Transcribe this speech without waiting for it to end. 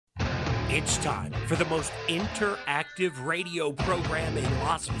It's time for the most interactive radio program in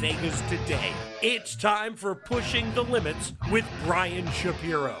Las Vegas today. It's time for Pushing the Limits with Brian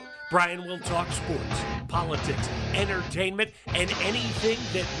Shapiro. Brian will talk sports, politics, entertainment, and anything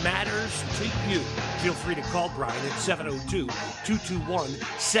that matters to you. Feel free to call Brian at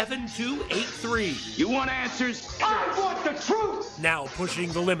 702-221-7283. You want answers? I want the truth! Now,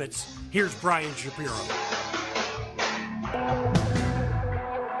 Pushing the Limits, here's Brian Shapiro.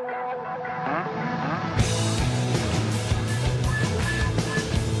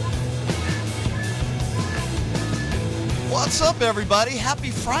 What's up, everybody?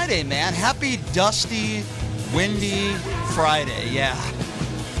 Happy Friday, man. Happy dusty, windy Friday. Yeah.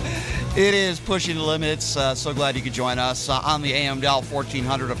 It is Pushing the Limits. So glad you could join us on the AM Dial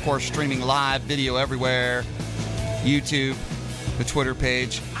 1400. Of course, streaming live, video everywhere. YouTube, the Twitter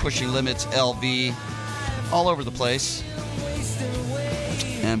page, Pushing Limits LV, all over the place.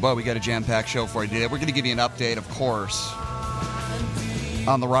 And, boy, we got a jam-packed show for you today. We're going to give you an update, of course,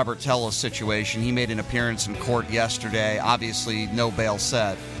 on the Robert Tellis situation. He made an appearance in court yesterday. Obviously, no bail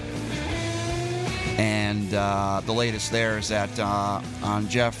set. And the latest there is that on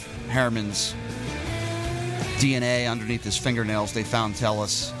Jeff Harmon's DNA underneath his fingernails, they found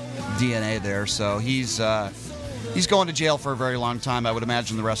Tellis DNA there. So he's going to jail for a very long time, I would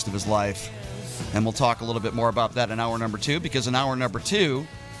imagine the rest of his life. And we'll talk a little bit more about that in hour number 2, because in hour number 2,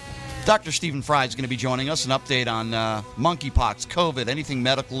 Dr. Stephen Fry is going to be joining us, an update on monkeypox, COVID, anything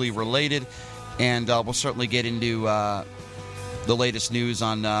medically related, and we'll certainly get into the latest news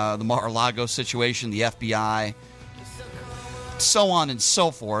on the Mar-a-Lago situation, the FBI, so on and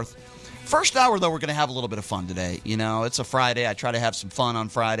so forth. First hour, though, we're going to have a little bit of fun today. You know, it's a Friday. I try to have some fun on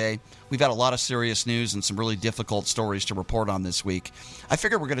Friday. We've had a lot of serious news and some really difficult stories to report on this week. I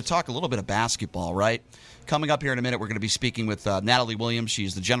figure we're going to talk a little bit of basketball, right? Coming up here in a minute, we're going to be speaking with Natalie Williams.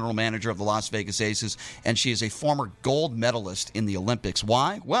 She's the general manager of the Las Vegas Aces, and she is a former gold medalist in the Olympics.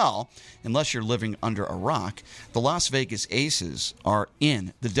 Why? Well, unless you're living under a rock, the Las Vegas Aces are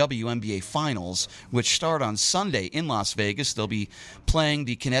in the WNBA Finals, which start on Sunday in Las Vegas. They'll be playing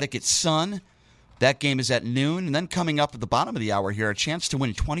the Connecticut Sun. That game is at noon. And then coming up at the bottom of the hour here, a chance to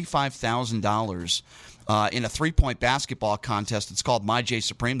win $25,000 in a three-point basketball contest. It's called My J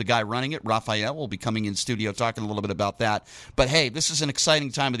Supreme. The guy running it, Raphael, will be coming in studio talking a little bit about that. But, hey, this is an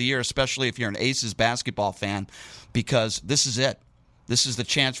exciting time of the year, especially if you're an Aces basketball fan, because this is it. This is the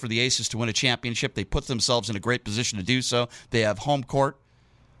chance for the Aces to win a championship. They put themselves in a great position to do so. They have home court.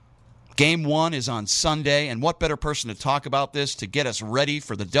 Game 1 is on Sunday, and what better person to talk about this, to get us ready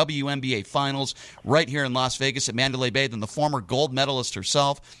for the WNBA Finals right here in Las Vegas at Mandalay Bay than the former gold medalist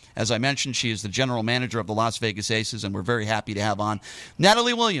herself. As I mentioned, she is the general manager of the Las Vegas Aces, and we're very happy to have on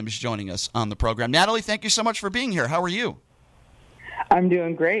Natalie Williams joining us on the program. Natalie, thank you so much for being here. How are you? I'm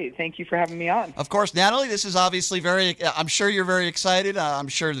doing great. Thank you for having me on. Of course, Natalie, this is obviously I'm sure you're very excited. I'm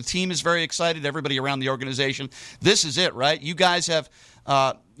sure the team is very excited, everybody around the organization. This is it, right? You guys have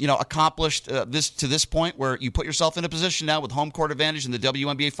accomplished this to this point where you put yourself in a position now with home court advantage in the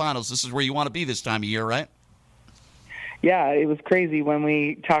WNBA Finals. This is where you want to be this time of year, right? Yeah, it was crazy when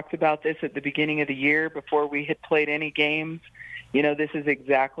we talked about this at the beginning of the year before we had played any games. You know, this is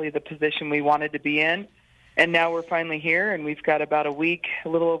exactly the position we wanted to be in. And now we're finally here, and we've got about a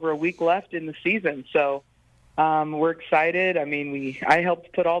little over a week left in the season. So we're excited. I mean, I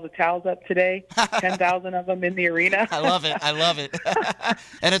helped put all the towels up today, 10,000 of them in the arena. I love it.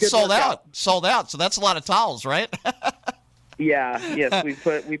 And it's sold out. So that's a lot of towels, right? Yes, we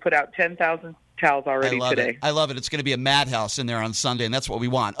put out 10,000 towels already today. I love it. It's going to be a madhouse in there on Sunday, and that's what we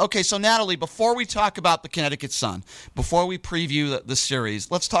want. Okay, so Natalie, before we talk about the Connecticut Sun, before we preview the series,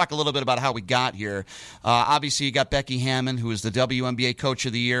 let's talk a little bit about how we got here. Obviously, you got Becky Hammon, who is the WNBA Coach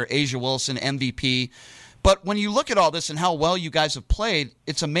of the Year, A'ja Wilson, MVP. But when you look at all this and how well you guys have played,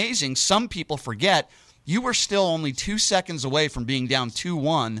 it's amazing. Some people forget you were still only 2 seconds away from being down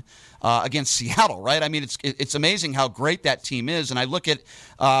 2-1 against Seattle, right? I mean, it's amazing how great that team is. And I look at,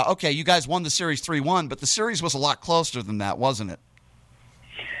 you guys won the series 3-1, but the series was a lot closer than that, wasn't it?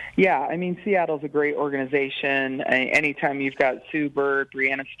 Yeah, I mean, Seattle's a great organization. Anytime you've got Sue Bird,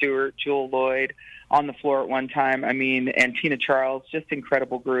 Breanna Stewart, Jewel Lloyd on the floor at one time, I mean, and Tina Charles, just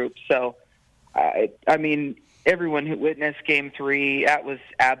incredible group. So, I mean, everyone who witnessed Game 3, that was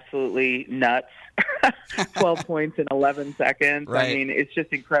absolutely nuts. 12 points in 11 seconds. Right. I mean, it's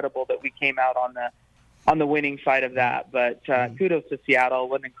just incredible that we came out on the winning side of that. But kudos to Seattle.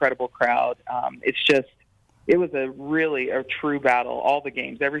 What an incredible crowd. It was a true battle. All the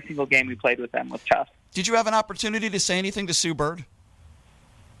games, every single game we played with them was tough. Did you have an opportunity to say anything to Sue Bird?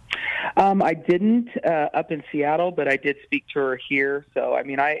 I didn't up in Seattle, but I did speak to her here. So, I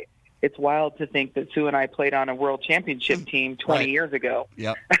mean, it's wild to think that Sue and I played on a world championship team 20 years ago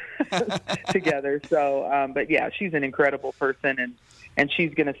together. So, but yeah, she's an incredible person, and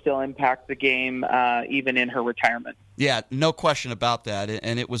she's going to still impact the game even in her retirement. Yeah, no question about that,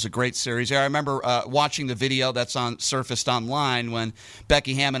 and it was a great series. I remember watching the video that's surfaced online when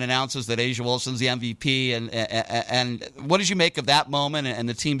Becky Hammon announces that A'ja Wilson's the MVP, and what did you make of that moment and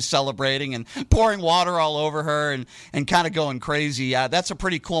the team celebrating and pouring water all over her and kind of going crazy? That's a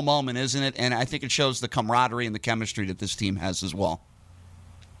pretty cool moment, isn't it? And I think it shows the camaraderie and the chemistry that this team has as well.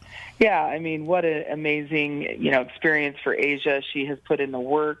 Yeah, I mean, what an amazing, experience for A'ja. She has put in the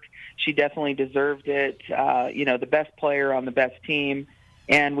work. She definitely deserved it. The best player on the best team,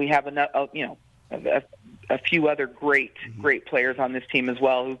 and we have a few other great players on this team as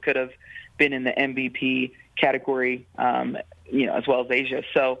well who could have been in the MVP category, as well as A'ja.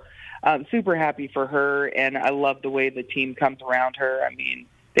 So, I'm super happy for her, and I love the way the team comes around her. I mean,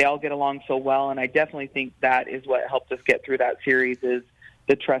 they all get along so well, and I definitely think that is what helped us get through that series is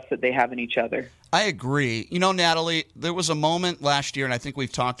the trust that they have in each other. I agree. Natalie, there was a moment last year, and I think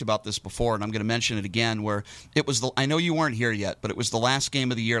we've talked about this before, and I'm going to mention it again, where it was I know you weren't here yet, but it was the last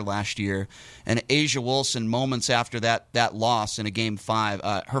game of the year last year, and A'ja Wilson, moments after that loss in a Game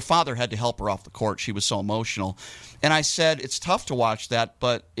 5, her father had to help her off the court. She was so emotional. And I said, it's tough to watch that,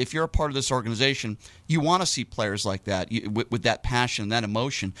 but if you're a part of this organization, you want to see players like that, with that passion, that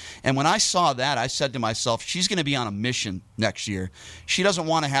emotion. And when I saw that, I said to myself, she's going to be on a mission next year. She doesn't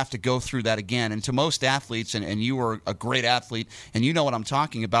want to have to go through that again. And to most athletes, and you were a great athlete, and you know what I'm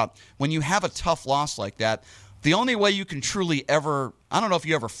talking about, when you have a tough loss like that, the only way you can truly ever, I don't know if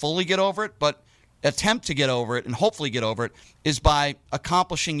you ever fully get over it, but attempt to get over it and hopefully get over it is by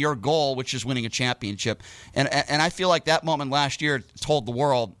accomplishing your goal, which is winning a championship. And I feel like that moment last year told the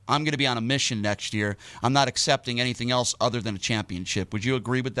world, I'm going to be on a mission next year. I'm not accepting anything else other than a championship. Would you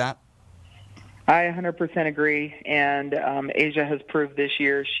agree with that? I 100% agree. And A'ja has proved this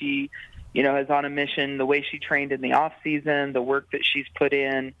year she, is on a mission. The way she trained in the off season, the work that she's put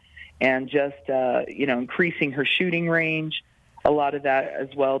in, and just, increasing her shooting range. A lot of that as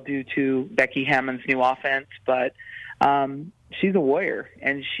well due to Becky Hammon's new offense. But she's a warrior,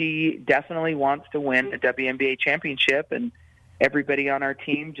 and she definitely wants to win a WNBA championship, and everybody on our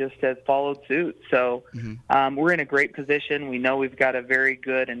team just has followed suit. So we're in a great position. We know we've got a very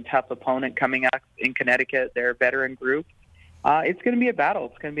good and tough opponent coming up in Connecticut. They're a veteran group. It's going to be a battle.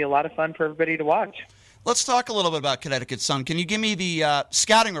 It's going to be a lot of fun for everybody to watch. Let's talk a little bit about Connecticut Sun. Can you give me the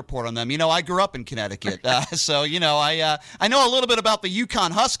scouting report on them? I grew up in Connecticut, so I know a little bit about the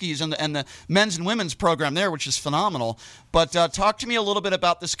Yukon Huskies and the men's and women's program there, which is phenomenal. But talk to me a little bit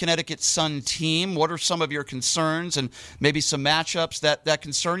about this Connecticut Sun team. What are some of your concerns and maybe some matchups that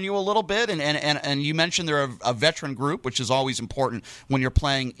concern you a little bit? And you mentioned they're a veteran group, which is always important when you're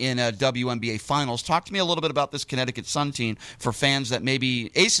playing in a WNBA finals. Talk to me a little bit about this Connecticut Sun team for fans that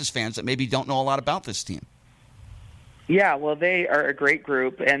maybe Aces fans that maybe don't know a lot about this team. Yeah, well, they are a great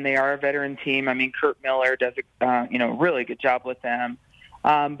group, and they are a veteran team. I mean, Kurt Miller does a really good job with them,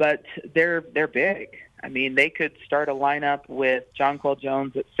 but they're big. I mean, they could start a lineup with Jonquel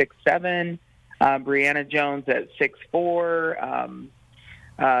Jones at 6'7", Brianna Jones at 6'4".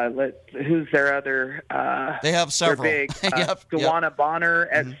 Who's their other? They have several. They're big. Dewana Bonner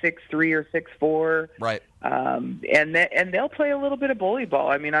at 6'3" or 6'4". Right. And they'll play a little bit of bully ball.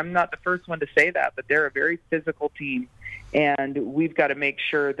 I mean, I'm not the first one to say that, but they're a very physical team, and we've got to make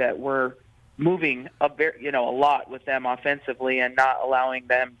sure that we're moving a lot with them offensively and not allowing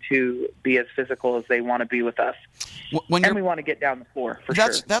them to be as physical as they want to be with us. And we want to get down the floor, for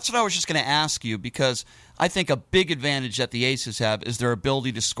sure. That's what I was just going to ask you, because I think a big advantage that the Aces have is their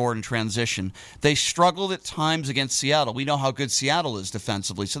ability to score in transition. They struggled at times against Seattle. We know how good Seattle is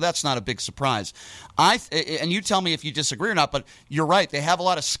defensively, so that's not a big surprise. And you tell me if you disagree or not, but you're right. They have a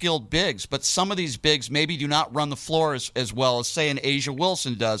lot of skilled bigs, but some of these bigs maybe do not run the floor as well as, say, an A'ja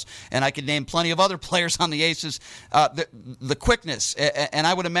Wilson does. And I could name plenty of other players on the Aces. The quickness, and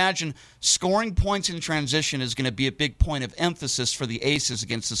I would imagine scoring points in transition is going to be a big point of emphasis for the Aces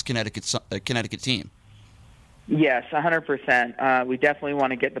against this Connecticut team. Yes, 100%. We definitely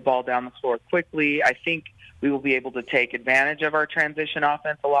want to get the ball down the floor quickly. I think we will be able to take advantage of our transition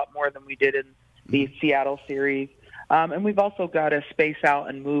offense a lot more than we did in the Seattle series. And we've also got to space out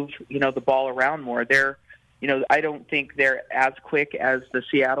and move, the ball around more. I don't think they're as quick as the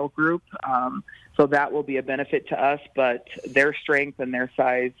Seattle group. So that will be a benefit to us, but their strength and their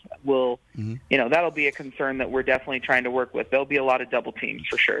size will, that'll be a concern that we're definitely trying to work with. There'll be a lot of double teams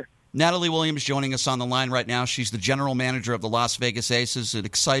for sure. Natalie Williams joining us on the line right now. She's the general manager of the Las Vegas Aces. An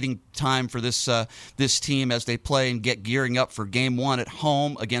exciting time for this team as they play and get gearing up for Game 1 at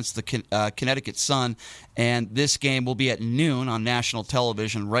home against the Connecticut Sun. And this game will be at noon on national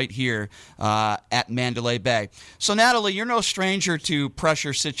television right here at Mandalay Bay. So, Natalie, you're no stranger to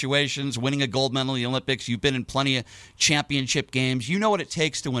pressure situations, winning a gold medal in the Olympics. You've been in plenty of championship games. You know what it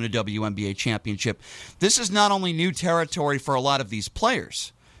takes to win a WNBA championship. This is not only new territory for a lot of these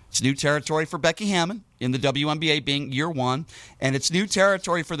players. It's new territory for Becky Hammon in the WNBA being year one, and it's new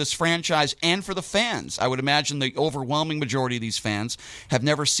territory for this franchise and for the fans. I would imagine the overwhelming majority of these fans have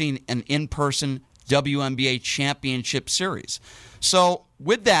never seen an in-person WNBA championship series. So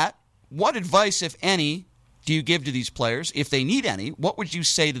with that, what advice, if any, do you give to these players? If they need any, what would you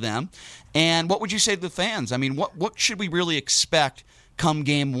say to them? And what would you say to the fans? I mean, what should we really expect come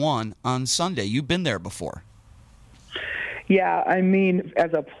Game 1 on Sunday? You've been there before. Yeah, I mean,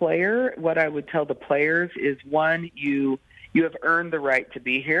 as a player, what I would tell the players is, one, you have earned the right to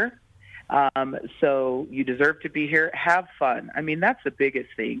be here, so you deserve to be here. Have fun. I mean, that's the biggest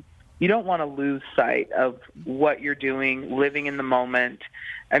thing. You don't want to lose sight of what you're doing, living in the moment.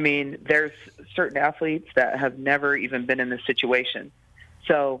 I mean, there's certain athletes that have never even been in this situation.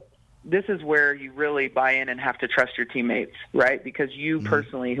 So this is where you really buy in and have to trust your teammates, right? Because you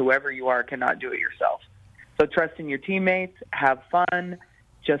personally, whoever you are, cannot do it yourself. So trust in your teammates, have fun,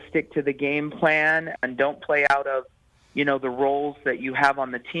 just stick to the game plan, and don't play out of, the roles that you have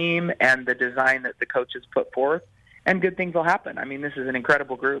on the team and the design that the coaches put forth, and good things will happen. I mean, this is an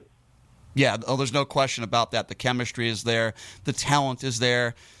incredible group. Yeah, there's no question about that. The chemistry is there. The talent is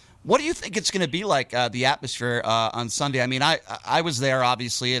there. What do you think it's going to be like, the atmosphere on Sunday? I mean, I was there,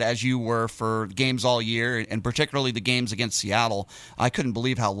 obviously, as you were, for games all year, and particularly the games against Seattle. I couldn't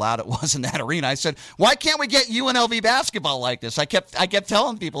believe how loud it was in that arena. I said, why can't we get UNLV basketball like this? I kept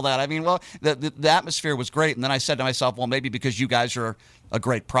telling people that. I mean, well, the atmosphere was great, and then I said to myself, well, maybe because you guys are a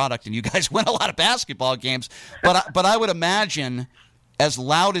great product and you guys win a lot of basketball games. But I would imagine, as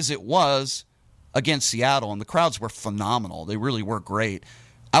loud as it was against Seattle, and the crowds were phenomenal. They really were great.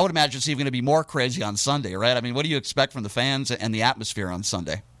 I would imagine it's even going to be more crazy on Sunday, right? I mean, what do you expect from the fans and the atmosphere on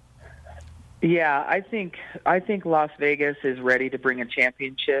Sunday? Yeah, I think Las Vegas is ready to bring a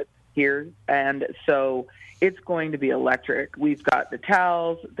championship here, and so it's going to be electric. We've got the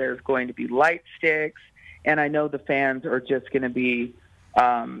towels, there's going to be light sticks, and I know the fans are just going to be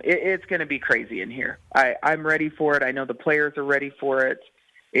it's going to be crazy in here. I'm ready for it. I know the players are ready for it.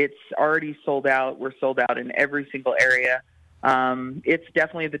 It's already sold out. We're sold out in every single area. It's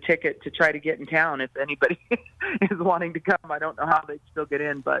definitely the ticket to try to get in town if anybody is wanting to come. I don't know how they'd still get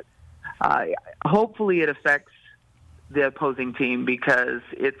in, but hopefully it affects the opposing team, because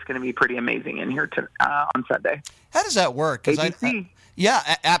it's going to be pretty amazing in here on Sunday. How does that work? ABC.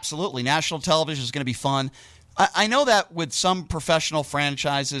 Yeah, absolutely. National television is going to be fun. I know that with some professional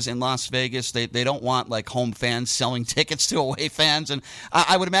franchises in Las Vegas, they don't want like home fans selling tickets to away fans, and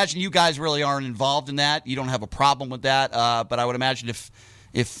I would imagine you guys really aren't involved in that. You don't have a problem with that, but I would imagine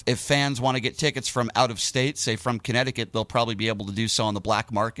if fans want to get tickets from out of state, say from Connecticut, they'll probably be able to do so on the black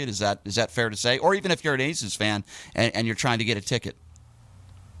market. Is that fair to say? Or even if you're an Aces fan and you're trying to get a ticket.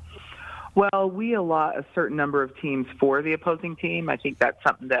 Well, we allot a certain number of teams for the opposing team. I think that's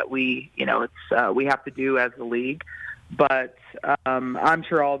something that we have to do as a league. But I'm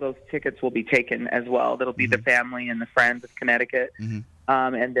sure all those tickets will be taken as well. That'll be the family and the friends of Connecticut and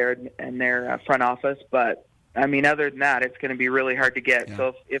their front office. But I mean, other than that, it's going to be really hard to get. Yeah.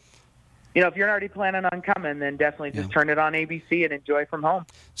 So if you're already planning on coming, then definitely just turn it on ABC and enjoy from home.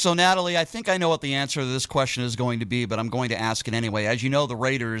 So, Natalie, I think I know what the answer to this question is going to be, but I'm going to ask it anyway. As you know, the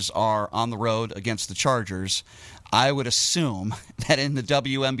Raiders are on the road against the Chargers. I would assume that in the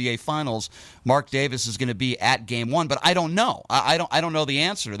WNBA Finals, Mark Davis is going to be at Game 1, but I don't know. I don't know the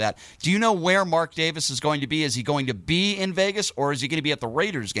answer to that. Do you know where Mark Davis is going to be? Is he going to be in Vegas, or is he going to be at the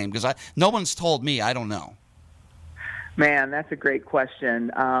Raiders game? Because no one's told me. I don't know. Man, that's a great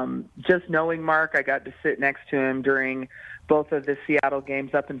question. Just knowing Mark, I got to sit next to him during both of the Seattle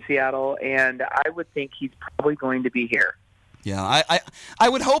games up in Seattle, and I would think he's probably going to be here. Yeah, I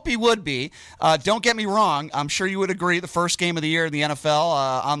would hope he would be. Don't get me wrong. I'm sure you would agree the first game of the year in the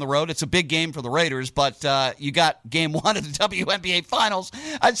NFL on the road, it's a big game for the Raiders, but you got Game 1 of the WNBA Finals.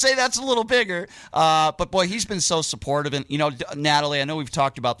 I'd say that's a little bigger. But, boy, he's been so supportive. And, Natalie, I know we've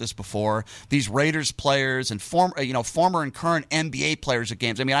talked about this before, these Raiders players and former and current NBA players at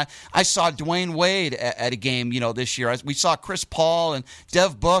games. I mean, I saw Dwayne Wade at a game, this year. We saw Chris Paul and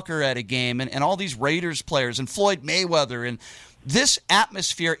Dev Booker at a game and all these Raiders players and Floyd Mayweather and this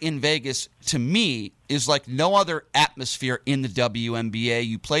atmosphere in Vegas, to me, is like no other atmosphere in the WNBA.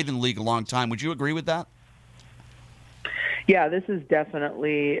 You played in the league a long time. Would you agree with that? Yeah, this is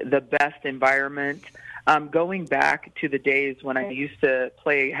definitely the best environment. Going back to the days when I had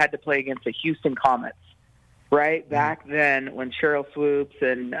to play against the Houston Comets, right? Back then when Cheryl Swoops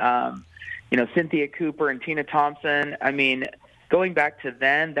and, Cynthia Cooper and Tina Thompson, I mean, going back to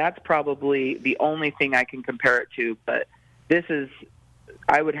then, that's probably the only thing I can compare it to. But this is,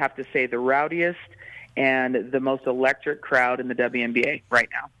 I would have to say, the rowdiest and the most electric crowd in the WNBA right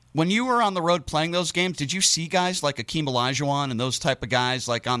now. When you were on the road playing those games, did you see guys like Akeem Olajuwon and those type of guys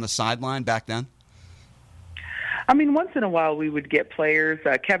like on the sideline back then? I mean, once in a while we would get players.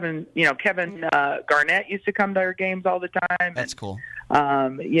 Kevin Garnett used to come to our games all the time. That's cool.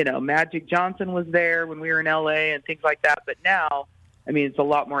 Magic Johnson was there when we were in LA and things like that. But now, I mean, it's a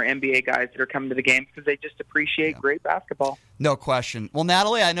lot more NBA guys that are coming to the games because they just appreciate great basketball. No question. Well,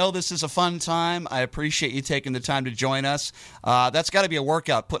 Natalie, I know this is a fun time. I appreciate you taking the time to join us. That's got to be a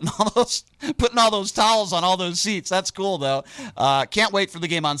workout, putting all those towels on all those seats. That's cool, though. Can't wait for the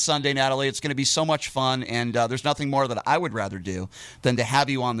game on Sunday, Natalie. It's going to be so much fun, and there's nothing more that I would rather do than to have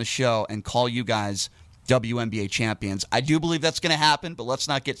you on the show and call you guys WNBA champions. I do believe that's going to happen, but let's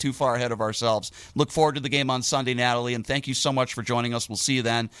not get too far ahead of ourselves. Look forward to the game on Sunday, Natalie, and thank you so much for joining us. We'll see you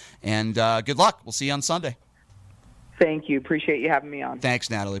then, and good luck. We'll see you on Sunday. Thank you. Appreciate you having me on. Thanks,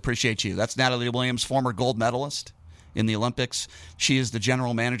 Natalie. Appreciate you. That's Natalie Williams, former gold medalist in the Olympics. She is the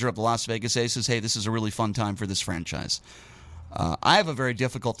general manager of the Las Vegas Aces. Hey, this is a really fun time for this franchise. I have a very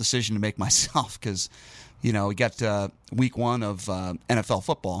difficult decision to make myself because, we got week one of NFL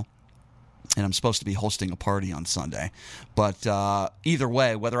football, and I'm supposed to be hosting a party on Sunday. But either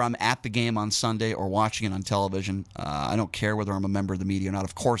way, whether I'm at the game on Sunday or watching it on television, I don't care whether I'm a member of the media or not.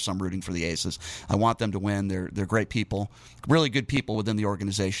 Of course I'm rooting for the Aces. I want them to win. They're great people, really good people within the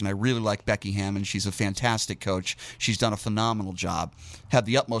organization. I really like Becky Hammon. She's a fantastic coach. She's done a phenomenal job. Have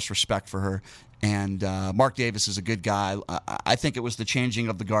the utmost respect for her. And Mark Davis is a good guy. I think it was the changing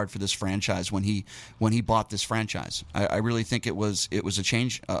of the guard for this franchise when he bought this franchise. I really think it was a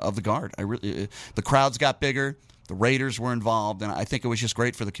change of the guard. The crowds got bigger. The Raiders were involved, and I think it was just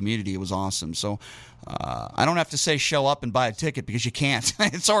great for the community. It was awesome. So I don't have to say show up and buy a ticket because you can't.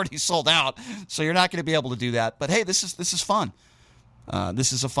 It's already sold out, so you're not going to be able to do that. But hey, this is fun.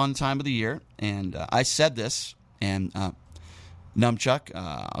 This is a fun time of the year, and I said this, and Numchuck,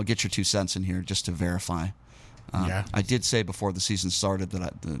 I'll get your 2 cents in here just to verify. I did say before the season started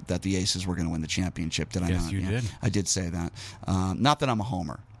that the Aces were going to win the championship. Did I not? Yes, you did. I did say that. Not that I'm a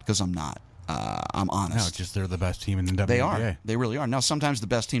homer, because I'm not. I'm honest. No, just they're the best team in the WNBA. They are. They really are. Now, sometimes the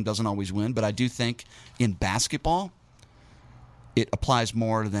best team doesn't always win, but I do think in basketball it applies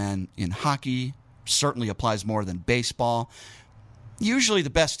more than in hockey, certainly applies more than baseball. Usually the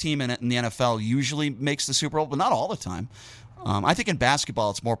best team in the NFL usually makes the Super Bowl, but not all the time. I think in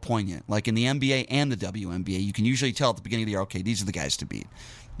basketball it's more poignant. Like in the NBA and the WNBA, you can usually tell at the beginning of the year, okay, these are the guys to beat.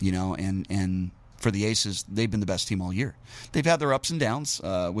 And for the Aces, they've been the best team all year. They've had their ups and downs,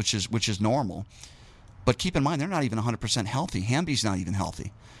 which is normal. But keep in mind, they're not even 100% healthy. Hamby's not even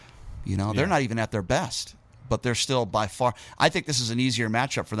healthy. They're not even at their best. But they're still by far. I think this is an easier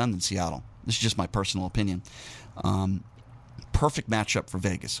matchup for them than Seattle. This is just my personal opinion. Perfect matchup for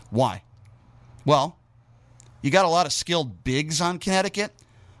Vegas. Why? Well, you got a lot of skilled bigs on Connecticut,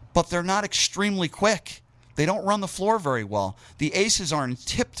 but they're not extremely quick. They don't run the floor very well. The Aces are in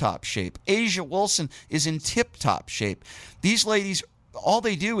tip-top shape. Asia Wilson is in tip-top shape. These ladies, all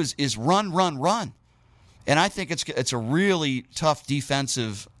they do is run, run, run. And I think it's a really tough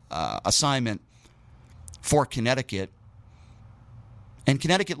defensive assignment for Connecticut. And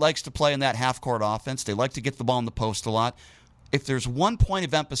Connecticut likes to play in that half-court offense. They like to get the ball in the post a lot. If there's one point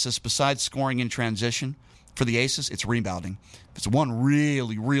of emphasis besides scoring in transition for the Aces, it's rebounding. It's one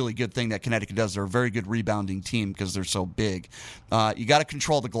really, really good thing that Connecticut does. They're a very good rebounding team because they're so big. You got to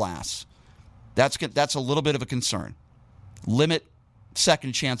control the glass. That's a little bit of a concern. Limit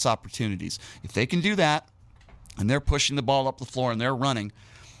second chance opportunities. If they can do that, and they're pushing the ball up the floor and they're running,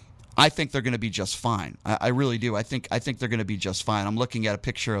 I think they're going to be just fine. I really do. I think they're going to be just fine. I'm looking at a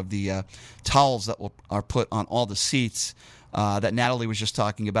picture of the towels that are put on all the seats that Natalie was just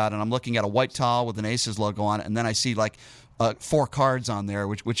talking about, and I'm looking at a white towel with an Aces logo on it, and then I see like 4 cards on there,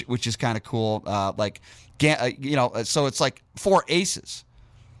 which is kind of cool. So it's like 4 aces.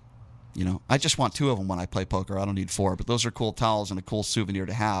 I just want 2 of them when I play poker. I don't need 4, but those are cool towels and a cool souvenir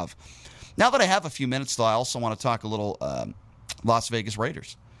to have. Now that I have a few minutes, though, I also want to talk a little Las Vegas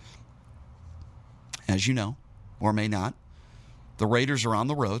Raiders. As you know, or may not, the Raiders are on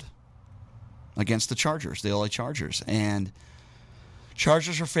the road against the Chargers, the LA Chargers. And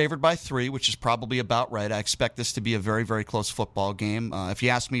Chargers are favored by 3, which is probably about right. I expect this to be a very, very close football game. If you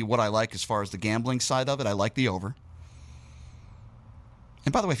ask me what I like as far as the gambling side of it, I like the over.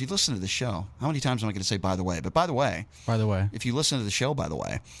 And by the way, if you listen to the show, how many times am I going to say by the way? But by the way, if you listen to the show, by the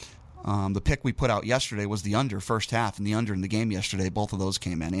way, the pick we put out yesterday was the under first half and the under in the game yesterday. Both of those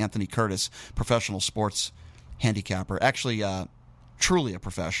came in. Anthony Curtis, professional sports handicapper, actually truly a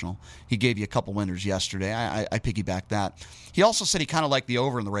professional. He gave you a couple winners yesterday. I piggybacked that. He also said he kind of liked the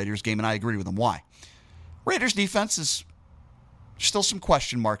over in the Raiders game, and I agree with him. Why? Raiders defense is still some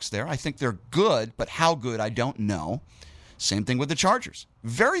question marks there. I think they're good, but how good, I don't know. Same thing with the Chargers.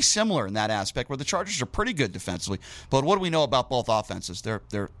 Very similar in that aspect, where the Chargers are pretty good defensively. But what do we know about both offenses?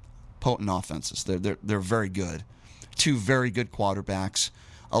 They're potent offenses. They're very good. 2 very good quarterbacks.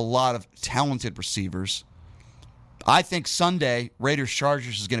 A lot of talented receivers. I think Sunday,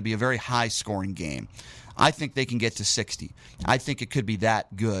 Raiders-Chargers is going to be a very high-scoring game. I think they can get to 60. I think it could be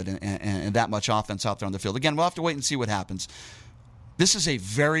that good and that much offense out there on the field. Again, we'll have to wait and see what happens. This is a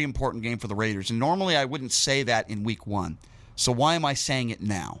very important game for the Raiders, and normally I wouldn't say that in Week 1. So why am I saying it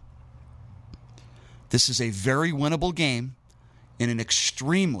now? This is a very winnable game in an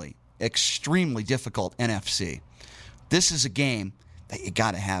extremely, extremely difficult NFC. This is a game that you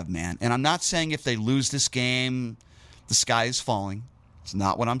got to have, man. And I'm not saying if they lose this game, the sky is falling. It's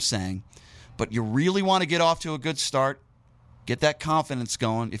not what I'm saying. But you really want to get off to a good start, get that confidence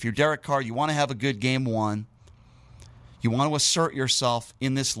going. If you're Derek Carr, you want to have a good game 1. You want to assert yourself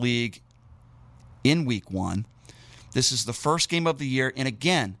in this league in Week 1. This is the first game of the year. And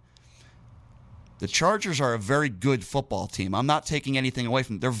again, the Chargers are a very good football team. I'm not taking anything away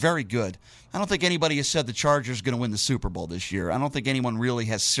from them. They're very good. I don't think anybody has said the Chargers are going to win the Super Bowl this year. I don't think anyone really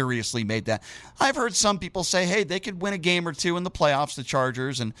has seriously made that. I've heard some people say, hey, they could win a game or 2 in the playoffs, the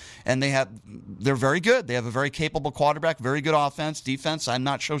Chargers, and they're very good. They have a very capable quarterback, very good offense, defense, I'm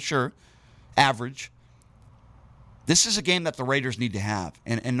not so sure. Average. This is a game that the Raiders need to have.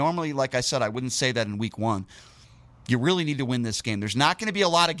 And normally, like I said, I wouldn't say that in Week 1. You really need to win this game. There's not going to be a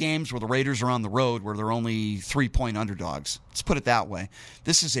lot of games where the Raiders are on the road where they're only 3-point underdogs. Let's put it that way.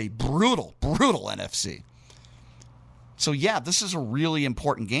 This is a brutal, brutal NFC. So, yeah, this is a really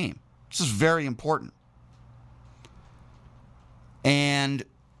important game. This is very important. And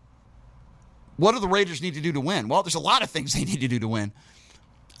what do the Raiders need to do to win? Well, there's a lot of things they need to do to win.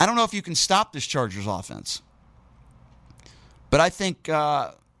 I don't know if you can stop this Chargers offense. But I think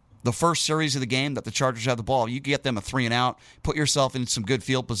the first series of the game that the Chargers have the ball, you get them a 3-and-out, put yourself in some good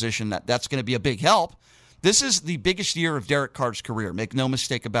field position. That's going to be a big help. This is the biggest year of Derek Carr's career. Make no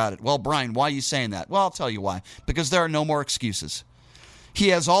mistake about it. Well, Brian, why are you saying that? Well, I'll tell you why. Because there are no more excuses. He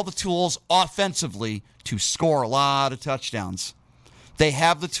has all the tools offensively to score a lot of touchdowns. They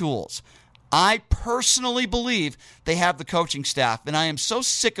have the tools. I personally believe they have the coaching staff, and I am so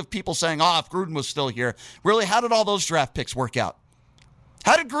sick of people saying, if Gruden was still here. Really, how did all those draft picks work out?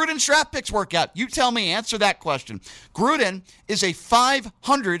 How did Gruden's draft picks work out? You tell me. Answer that question. Gruden is a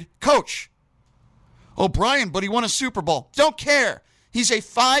 500 coach. Oh, Brian, but he won a Super Bowl. Don't care. He's a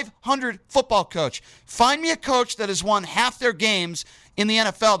 500 football coach. Find me a coach that has won half their games in the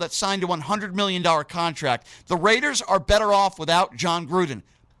NFL that signed a $100 million contract. The Raiders are better off without John Gruden.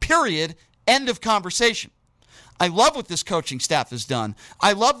 Period. End of conversation. I love what this coaching staff has done.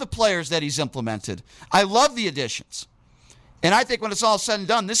 I love the players that he's implemented. I love the additions. And I think when it's all said and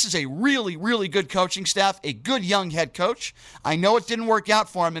done, this is a really, really good coaching staff, a good young head coach. I know it didn't work out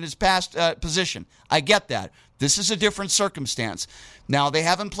for him in his past position. I get that. This is a different circumstance. Now, they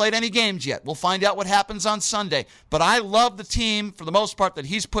haven't played any games yet. We'll find out what happens on Sunday. But I love the team, for the most part, that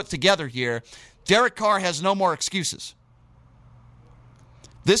he's put together here. Derek Carr has no more excuses.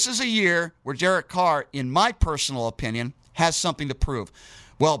 This is a year where Derek Carr, in my personal opinion, has something to prove.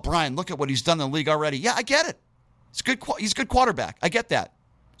 Well, Brian, look at what he's done in the league already. Yeah, I get it. He's a good quarterback. I get that.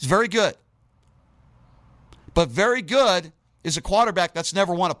 He's very good. But very good is a quarterback that's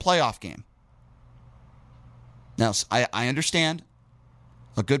never won a playoff game. Now, I understand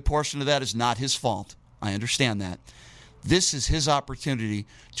a good portion of that is not his fault. I understand that. This is his opportunity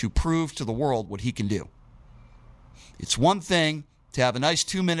to prove to the world what he can do. It's one thing to have a nice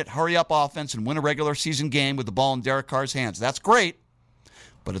 2-minute hurry-up offense and win a regular season game with the ball in Derek Carr's hands. That's great.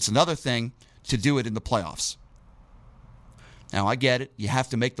 But it's another thing to do it in the playoffs. Now, I get it. You have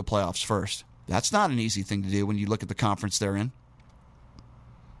to make the playoffs first. That's not an easy thing to do when you look at the conference they're in.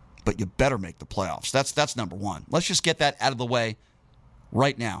 But you better make the playoffs. That's number one. Let's just get that out of the way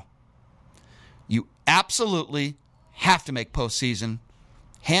right now. You absolutely have to make postseason.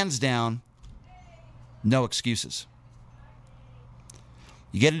 Hands down, no excuses.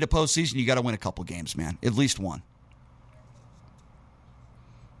 You get into postseason, you got to win a couple games, man. At least one.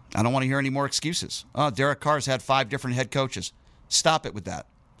 I don't want to hear any more excuses. Oh, Derek Carr's had 5 different head coaches. Stop it with that.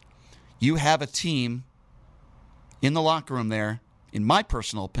 You have a team in the locker room there, in my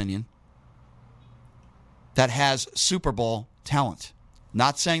personal opinion, that has Super Bowl talent.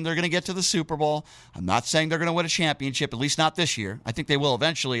 Not saying they're going to get to the Super Bowl. I'm not saying they're going to win a championship, at least not this year. I think they will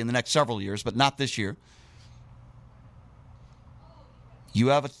eventually in the next several years, but not this year. You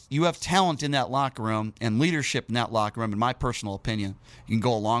have talent in that locker room and leadership in that locker room, in my personal opinion. You can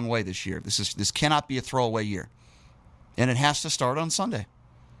go a long way this year. This cannot be a throwaway year. And it has to start on Sunday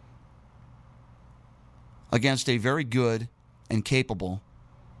against a very good and capable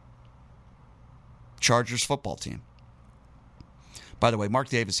Chargers football team. By the way, Mark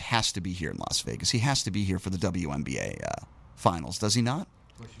Davis has to be here in Las Vegas. He has to be here for the WNBA finals, does he not?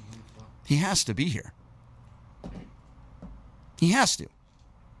 He has to be here. He has to.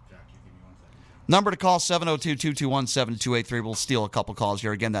 Number to call, 702-221-7283. We'll steal a couple calls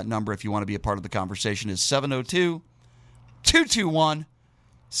here. Again, that number, if you want to be a part of the conversation, is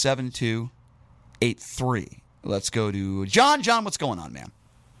 702-221-7283. Let's go to John. John, what's going on, man?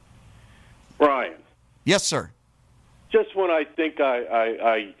 Brian. Yes, sir. Just when I think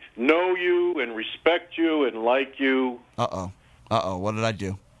I know you and respect you and like you. Uh-oh. What did I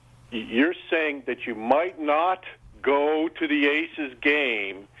do? You're saying that you might not go to the Aces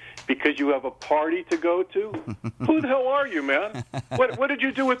game because you have a party to go to? Who the hell are you, man? What did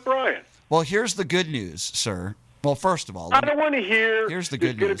you do with Brian? Well, here's the good news, sir. Well, first of all, I don't want to hear here's the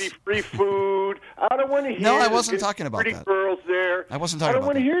good there's going to be free food. I don't want to hear. No, I wasn't talking about pretty that. Girls there. I wasn't talking about that.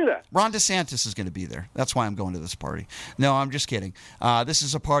 I don't want to hear that. Ron DeSantis is going to be there. That's why I'm going to this party. No, I'm just kidding. This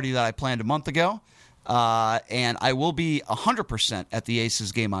is a party that I planned a month ago, and I will be 100% at the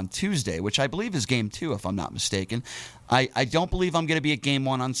Aces game on Tuesday, which I believe is game 2, if I'm not mistaken. I don't believe I'm going to be at game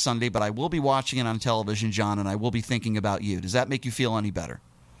 1 on Sunday, but I will be watching it on television, John, and I will be thinking about you. Does that make you feel any better?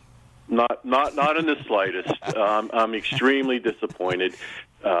 Not in the slightest. I'm extremely disappointed.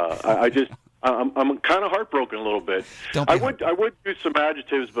 I'm kind of heartbroken a little bit. I would use some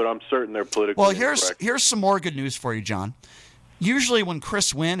adjectives, but I'm certain they're politically incorrect. Here's some more good news for you, John. Usually when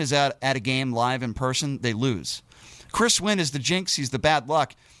Chris Wynn is at a game live in person, they lose. Chris Wynn is the jinx. He's the bad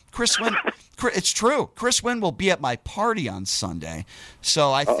luck. Chris Wynn, it's true. Chris Wynn will be at my party on Sunday.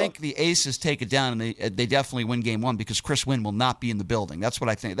 So I think the Aces take it down, and they definitely win game 1 because Chris Wynn will not be in the building. That's what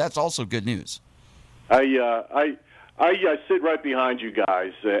I think. That's also good news. I sit right behind you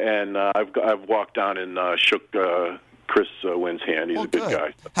guys, and I've walked down and shook Chris Wynn's hand. He's a good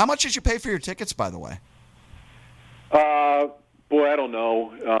guy. How much did you pay for your tickets, by the way? Boy, I don't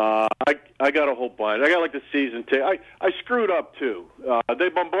know. I got a whole bunch. I got like the season ticket. I screwed up too. They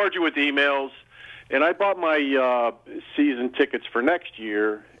bombard you with emails, and I bought my season tickets for next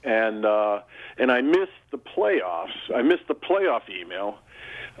year, and I missed the playoffs. I missed the playoff email.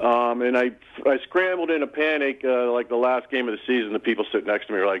 And I scrambled in a panic, like the last game of the season. The people sitting next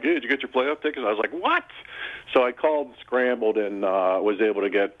to me were like, "Hey, did you get your playoff tickets?" I was like, "What?" So I called and scrambled and was able to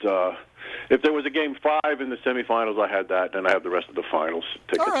get. If there was a game 5 in the semifinals, I had that, and I have the rest of the finals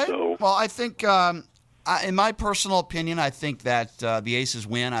tickets. All right. So. Well, I think, in my personal opinion, I think that the Aces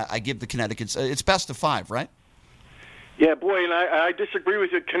win. I give the Connecticut. It's best of 5, right? Yeah, boy, and I disagree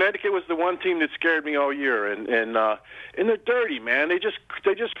with you. Connecticut was the one team that scared me all year, and they're dirty, man. They just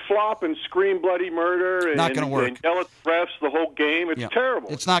flop and scream bloody murder and, not gonna work. And yell at the refs the whole game. It's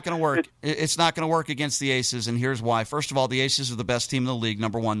terrible. It's not going to work. It's not going to work against the Aces, and here's why. First of all, the Aces are the best team in the league,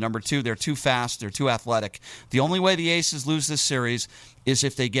 number 1. Number 2, they're too fast. They're too athletic. The only way the Aces lose this series is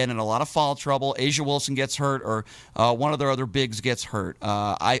if they get in a lot of foul trouble, Asia Wilson gets hurt, or one of their other bigs gets hurt.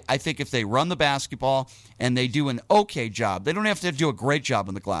 I think if they run the basketball and they do an okay job, they don't have to do a great job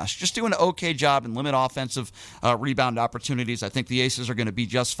on the glass. Just do an okay job and limit offensive rebound opportunities. I think the Aces are going to be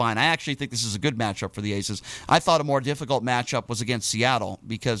just fine. I actually think this is a good matchup for the Aces. I thought a more difficult matchup was against Seattle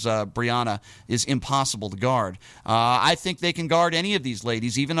because Brianna is impossible to guard. I think they can guard any of these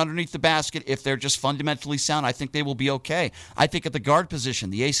ladies, even underneath the basket, if they're just fundamentally sound. I think they will be okay. I think at the guard position,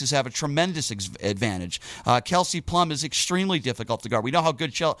 the Aces have a tremendous advantage. Kelsey Plum is extremely difficult to guard. We know how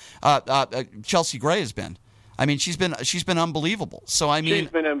good Chelsea Gray has been. I mean, she's been unbelievable. So I mean,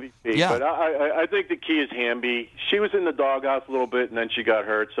 she's been MVP. Yeah. But I think the key is Hamby. She was in the doghouse a little bit, and then she got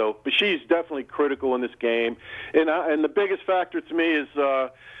hurt. So, but she's definitely critical in this game. And the biggest factor to me is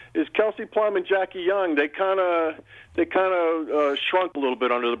is Kelsey Plum and Jackie Young. They kind of shrunk a little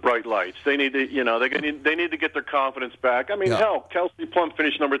bit under the bright lights. They need to, they need to get their confidence back. I mean, hell, Kelsey Plum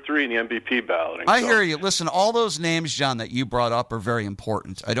finished number 3 in the MVP balloting. I hear you. Listen, all those names, John, that you brought up are very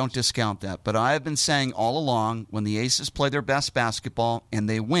important. I don't discount that. But I have been saying all along, when the Aces play their best basketball and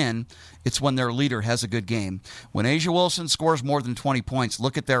they win, it's when their leader has a good game. When A'ja Wilson scores more than 20 points,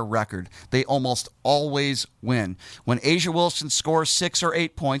 look at their record. They almost always win. When A'ja Wilson scores 6 or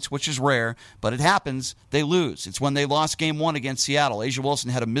 8 points, which is rare, but it happens, they lose. It's when they lost Game 1 against Seattle. A'ja Wilson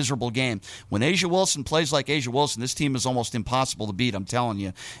had a miserable game. When A'ja Wilson plays like A'ja Wilson, this team is almost impossible to beat, I'm telling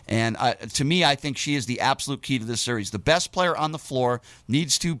you. And to me, I think she is the absolute key to this series. The best player on the floor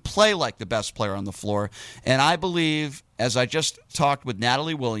needs to play like the best player on the floor. And I believe, as I just talked with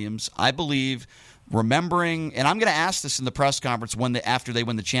Natalie Williams, I believe remembering, and I'm going to ask this in the press conference after they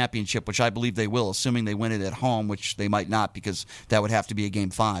win the championship, which I believe they will, assuming they win it at home, which they might not because that would have to be a Game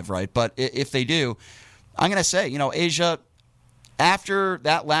 5, right? But if they do, I'm going to say, A'ja, after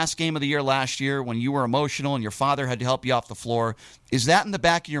that last game of the year last year when you were emotional and your father had to help you off the floor, is that in the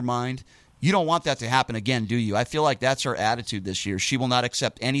back of your mind? You don't want that to happen again, do you? I feel like that's her attitude this year. She will not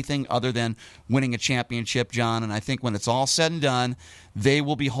accept anything other than winning a championship, John, and I think when it's all said and done, they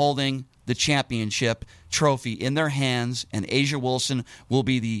will be holding the championship trophy in their hands, and A'ja Wilson will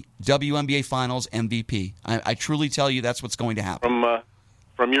be the WNBA Finals MVP. I truly tell you that's what's going to happen.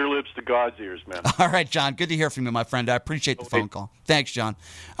 From your lips to God's ears, man. All right, John. Good to hear from you, my friend. I appreciate the phone call. Thanks, John.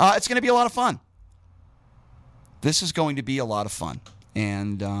 It's going to be a lot of fun. This is going to be a lot of fun.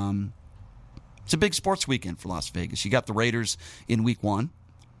 And it's a big sports weekend for Las Vegas. You got the Raiders in Week 1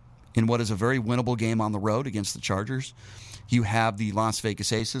 in what is a very winnable game on the road against the Chargers. You have the Las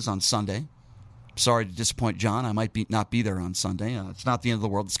Vegas Aces on Sunday. Sorry to disappoint John. I might not be there on Sunday. It's not the end of the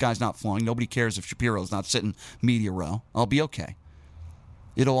world. The sky's not falling. Nobody cares if Shapiro's not sitting media row. I'll be okay.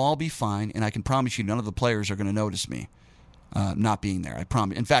 It'll all be fine, and I can promise you none of the players are going to notice me not being there. I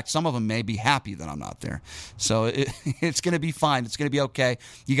promise. In fact, some of them may be happy that I'm not there. So it's going to be fine. It's going to be okay.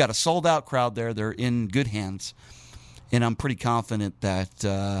 You got a sold-out crowd there. They're in good hands, and I'm pretty confident that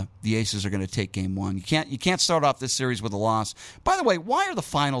the Aces are going to take Game 1. You can't start off this series with a loss. By the way, why are the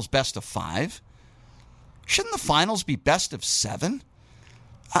finals best of 5? Shouldn't the finals be best of 7?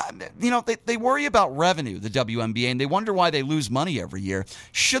 They worry about revenue, the WNBA, and they wonder why they lose money every year.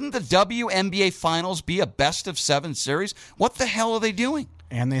 Shouldn't the WNBA Finals be a best-of-7 series? What the hell are they doing?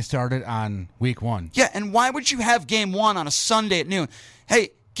 And they started on Week 1. Yeah, and why would you have Game 1 on a Sunday at noon? Hey,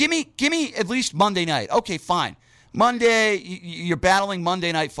 give me at least Monday night. Okay, fine. Monday, you're battling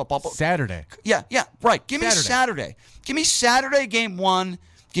Monday Night Football. Saturday. Yeah, right. Give me Saturday. Give me Saturday Game 1.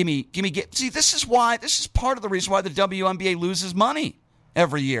 See, this is part of the reason why the WNBA loses money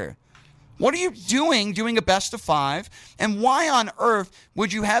every year. What are you doing a best of 5? And why on earth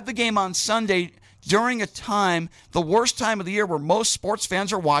would you have the game on Sunday during a time, the worst time of the year where most sports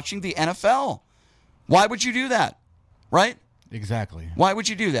fans are watching the NFL? Why would you do that? Right? Exactly. Why would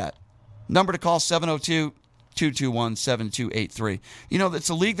you do that? Number to call, 702-221-7283. It's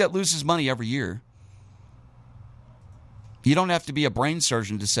a league that loses money every year. You don't have to be a brain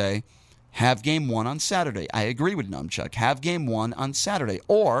surgeon to say, have Game 1 on Saturday. I agree with Numchuck. Have Game 1 on Saturday.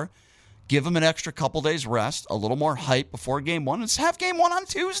 Or give them an extra couple days rest, a little more hype before Game 1, and have Game 1 on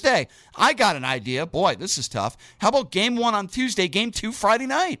Tuesday. I got an idea. Boy, this is tough. How about Game 1 on Tuesday, Game 2 Friday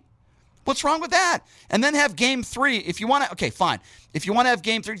night? What's wrong with that? And then have Game 3. If you want to, okay, fine. If you want to have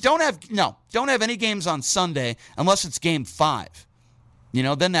Game 3, don't have any games on Sunday unless it's Game 5.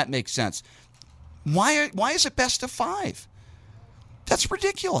 Then that makes sense. Why is it best of 5? That's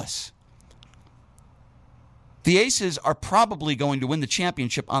ridiculous. The Aces are probably going to win the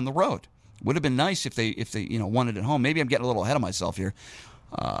championship on the road. Would have been nice if they won it at home. Maybe I'm getting a little ahead of myself here.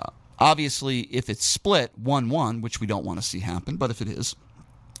 Obviously, if it's split 1-1, which we don't want to see happen, but if it is,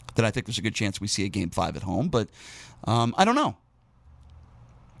 then I think there's a good chance we see a Game 5 at home. But I don't know.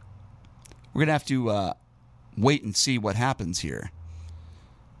 We're going to have to wait and see what happens here.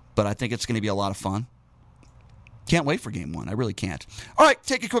 But I think it's going to be a lot of fun. Can't wait for Game 1. I really can't. All right,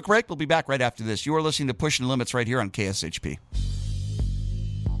 take a quick break. We'll be back right after this. You are listening to Pushing the Limits right here on KSHP.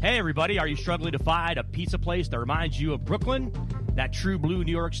 Hey, everybody. Are you struggling to find a pizza place that reminds you of Brooklyn? That true blue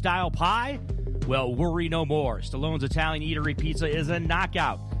New York-style pie? Well, worry no more. Stallone's Italian Eatery Pizza is a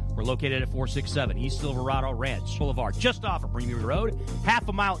knockout. We're located at 467 East Silverado Ranch Boulevard, just off of Premier Road, half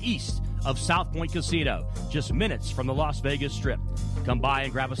a mile east of South Point Casino, just minutes from the Las Vegas Strip. Come by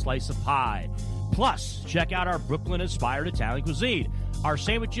and grab a slice of pie. Plus, check out our Brooklyn-inspired Italian cuisine. Our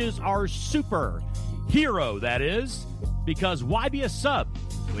sandwiches are super. Hero, that is. Because why be a sub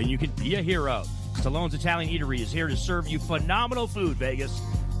when you can be a hero? Stallone's Italian Eatery is here to serve you phenomenal food, Vegas.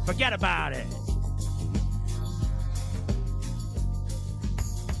 Forget about it.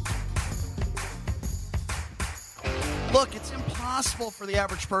 Look, it's impossible for the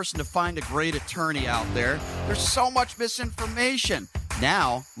average person to find a great attorney out there. There's so much misinformation.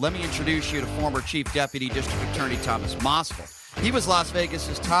 Now, let me introduce you to former Chief Deputy District Attorney Thomas Moskal. He was Las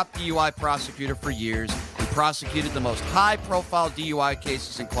Vegas's top DUI prosecutor for years. He prosecuted the most high-profile DUI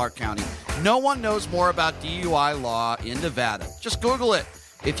cases in Clark County. No one knows more about DUI law in Nevada. Just Google it.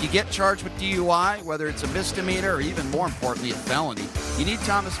 If you get charged with DUI, whether it's a misdemeanor or even more importantly a felony, you need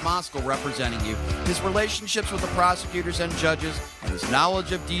Thomas Moskal representing you. His relationships with the prosecutors and judges and his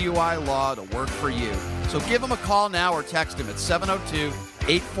knowledge of DUI law to work for you. So give him a call now or text him at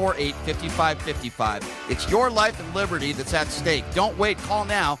 702-848-5555. It's your life and liberty that's at stake. Don't wait. Call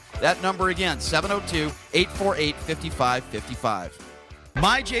now. That number again, 702-848-5555.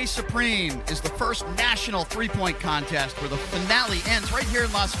 My J Supreme is the first national three-point contest where the finale ends right here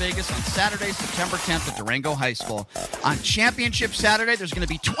in Las Vegas on Saturday, September 10th at Durango High School. On Championship Saturday, there's going to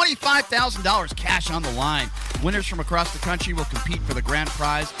be $25,000 cash on the line. Winners from across the country will compete for the grand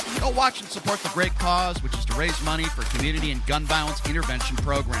prize. Go watch and support the great cause, which is to raise money for community and gun violence intervention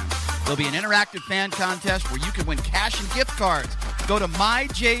programs. There'll be an interactive fan contest where you can win cash and gift cards. Go to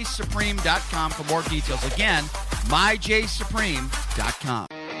myjsupreme.com for more details. Again, myjsupreme.com.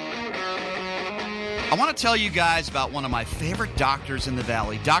 I want to tell you guys about one of my favorite doctors in the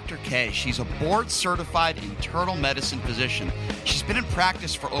Valley, Dr. K. She's a board-certified internal medicine physician. She's been in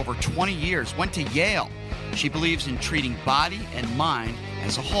practice for over 20 years, went to Yale. She believes in treating body and mind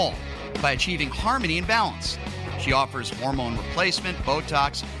as a whole by achieving harmony and balance. She offers hormone replacement,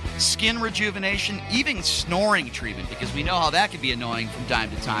 Botox, skin rejuvenation, even snoring treatment, because we know how that can be annoying from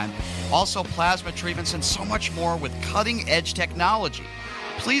time to time. Also plasma treatments and so much more with cutting-edge technology.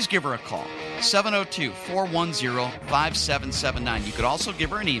 Please give her a call, 702-410-5779. You could also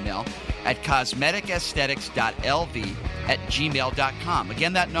give her an email at cosmeticaesthetics.lv@gmail.com.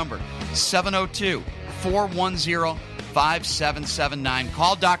 Again, that number, 702-410-5779.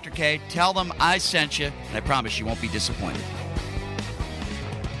 Call Dr. K, tell them I sent you, and I promise you won't be disappointed.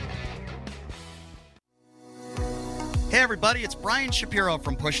 Hey everybody, it's Brian Shapiro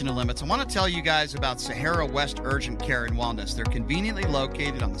from Pushing the Limits. I want to tell you guys about Sahara West Urgent Care and Wellness. They're conveniently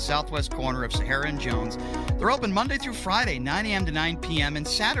located on the southwest corner of Sahara and Jones. They're open Monday through Friday, 9 a.m. to 9 p.m. and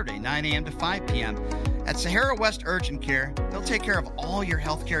Saturday, 9 a.m. to 5 p.m. At Sahara West Urgent Care, they'll take care of all your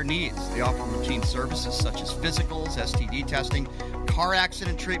healthcare needs. They offer routine services such as physicals, STD testing, car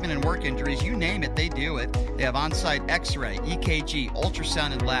accident treatment, and work injuries. You name it, they do it. They have on-site x-ray, EKG,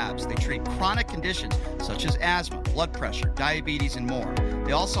 ultrasound, and labs. They treat chronic conditions such as asthma, blood pressure, diabetes, and more.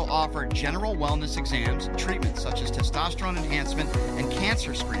 They also offer general wellness exams, treatments such as testosterone enhancement, and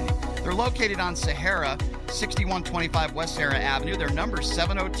cancer screening. They're located on Sahara, 6125 West Sahara Avenue. Their number is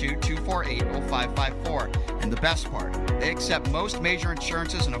 702-248-0554. And the best part, they accept most major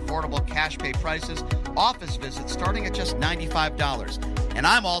insurances and affordable cash pay prices, office visits starting at just $95. And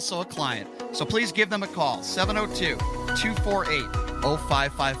I'm also a client, so please give them a call,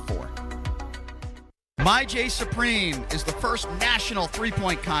 702-248-0554. My J Supreme is the first national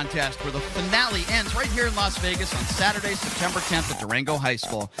three-point contest where the finale ends right here in Las Vegas on Saturday, September 10th at Durango High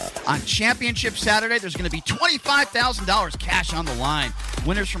School. On Championship Saturday, there's going to be $25,000 cash on the line.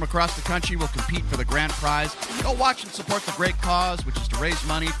 Winners from across the country will compete for the grand prize. Go watch and support the great cause, which is to raise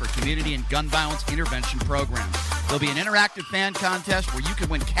money for community and gun violence intervention programs. There'll be an interactive fan contest where you can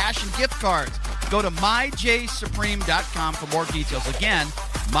win cash and gift cards. Go to myjsupreme.com for more details. Again,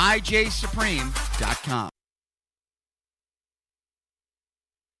 myjsupreme.com.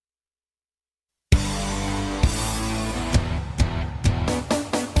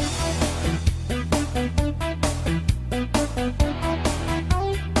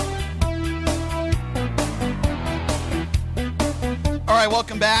 All right,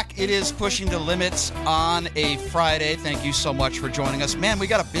 welcome back. It is Pushing the Limits on a Friday. Thank you so much for joining us. Man, we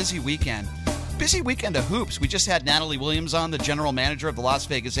got a busy weekend. Busy weekend of hoops. We just had Natalie Williams on, the general manager of the Las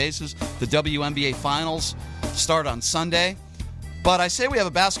Vegas Aces. The WNBA Finals start on Sunday. But I say we have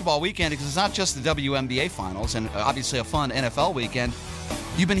a basketball weekend because it's not just the WNBA Finals and obviously a fun NFL weekend.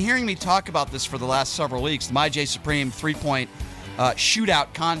 You've been hearing me talk about this for the last several weeks. The My J Supreme three-point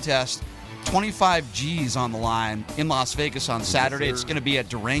shootout contest. 25 G's on the line in Las Vegas on Saturday. It's going to be at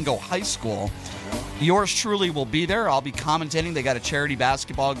Durango High School. Yours truly will be there. I'll be commentating. They got a charity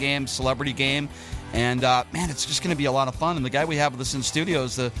basketball game, celebrity game, and man, it's just going to be a lot of fun. And the guy we have with us in studio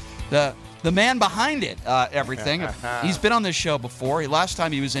is the man behind it, everything. He's been on this show before. Last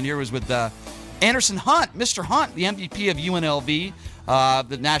time he was in here was with Anderson Hunt, Mr. Hunt, the MVP of UNLV.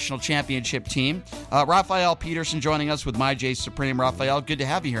 the national championship team. Raphael Peterson joining us with My J Supreme. Raphael, good to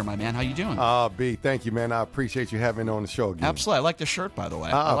have you here, my man. How you doing? B, thank you, man. I appreciate you having me on the show again. Absolutely. I like the shirt, by the way.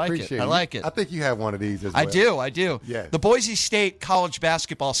 I like appreciate it. I like it. I think you have one of these as well. I do. Yeah. The Boise State college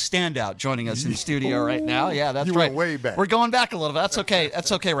basketball standout joining us in the studio right now. Yeah, that's you right. went way back. We're going back a little bit. That's okay.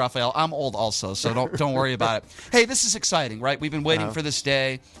 That's okay, Raphael. I'm old also, so don't worry about it. Hey, this is exciting, right? We've been waiting for this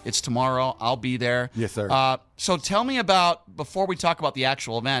day. It's tomorrow. I'll be there. Yes, sir. So tell me about, before we talk about the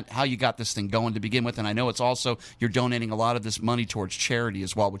actual event, how you got this thing going to begin with. And I know it's also, you're donating a lot of this money towards charity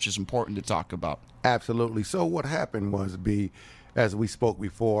as well, which is important to talk about. Absolutely. So what happened was, B, as we spoke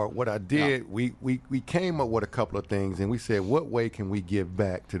before, what I did, we came up with a couple of things, and we said, what way can we give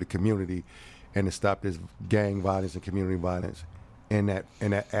back to the community and to stop this gang violence and community violence in that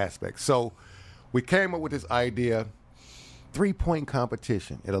aspect? So we came up with this idea, 3-point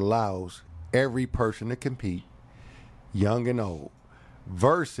competition. It allows every person to compete, young and old,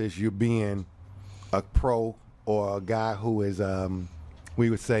 versus you being a pro or a guy who is, we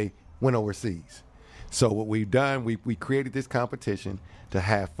would say, went overseas. So what we've done, we created this competition to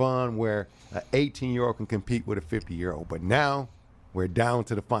have fun where an 18-year-old can compete with a 50-year-old. But now we're down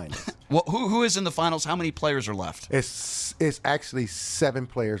to the finals. Well, who is in the finals? How many players are left? It's actually 7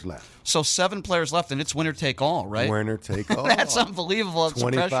 players left. So 7 players left, and it's winner take all, right? Winner take all. That's unbelievable. It's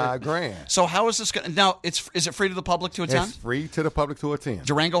 $25,000. So how is this going? Now, is it free to the public to attend? It's free to the public to attend.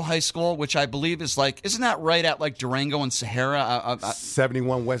 Durango High School, which I believe is isn't that right at Durango and Sahara?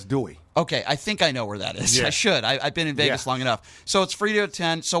 71 West Dewey. Okay, I think I know where that is. Yeah. I should. I've been in Vegas long enough. So it's free to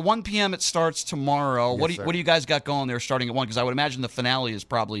attend. So 1 p.m. it starts tomorrow. Yes, What do you guys got going there starting at 1? Because I would imagine the finale is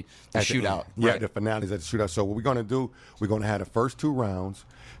probably the shootout. Yeah, right? the finale is at the shootout. So what we're going to do, we're going to have the first 2 rounds.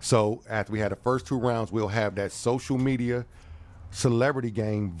 So after we have the first 2 rounds, we'll have that social media celebrity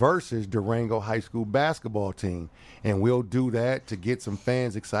game versus Durango High School basketball team. And we'll do that to get some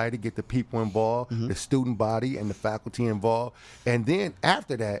fans excited, get the people involved, the student body and the faculty involved. And then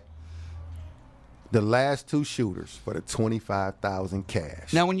after that, the last 2 shooters for the $25,000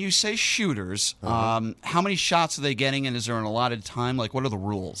 cash. Now, when you say shooters, how many shots are they getting, and is there an allotted time? What are the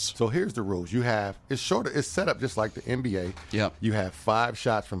rules? So here's the rules. You have, it's set up just like the NBA. Yep. You have 5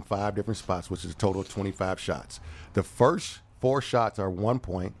 shots from 5 different spots, which is a total of 25 shots. The first 4 shots are 1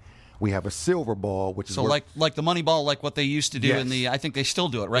 point. We have a silver ball, which is like the money ball, like what they used to do Yes. in the. I think they still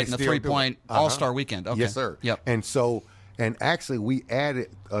do it, right? They In the still 3-point do it. All-Star Weekend. Okay. Yes, sir. Yep. And actually, we added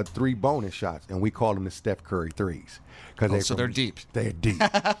 3 bonus shots, and we call them the Steph Curry threes. So they're deep. They're deep.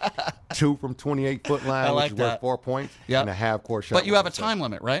 2 from 28-foot line, like which is worth that. 4 points, Yep. and a half-court shot. But you have a time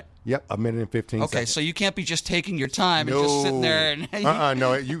limit, right? Yep, 1 minute and 15 Okay, seconds. so you can't be just taking your time and just sitting there. And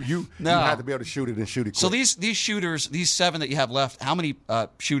No, you have to be able to shoot it and shoot it quick. So these shooters, these 7 that you have left, how many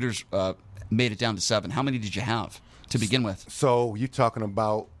shooters made it down to 7? How many did you have to begin with? So you're talking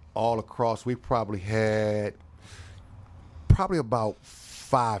about all across, we probably had about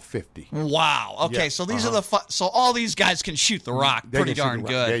 550. Wow. Okay, Yeah, so these are so all these guys can shoot the rock They pretty can shoot darn the rock.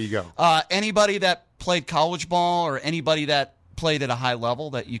 good. There you go. Anybody that played college ball or anybody that played at a high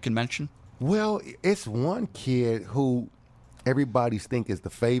level that you can mention? Well, it's one kid who everybody's think is the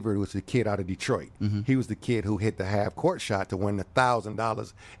favorite, was the kid out of Detroit. He was the kid who hit the half-court shot to win the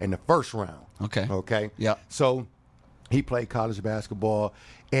 $1,000 in the first round. Okay? Yeah. So he played college basketball,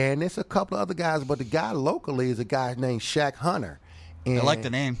 and there's a couple of other guys, but the guy locally is a guy named Shaq Hunter. And I like the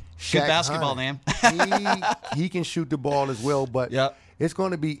name. Good basketball name. he can shoot the ball as well, but it's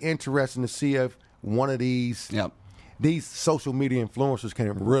going to be interesting to see if one of these social media influencers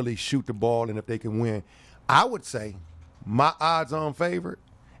can really shoot the ball and if they can win. I would say my odds-on favorite,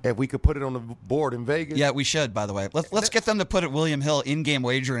 if we could put it on the board in Vegas. Yeah, we should, by the way. Let's get them to put it William Hill in-game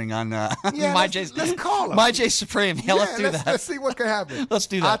wagering on let's call them. My J Supreme. Yeah, let's do that. Let's see what can happen. Let's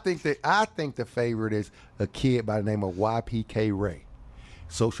do that. I think the favorite is a kid by the name of YPK Ray,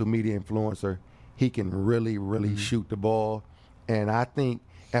 social media influencer. He can really shoot the ball, and I think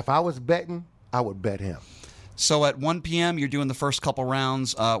if I was betting, I would bet him. So at 1 p.m., you're doing the first couple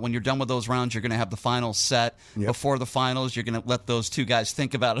rounds. When you're done with those rounds, you're going to have the finals set. Yep. Before the finals, you're going to let those 2 guys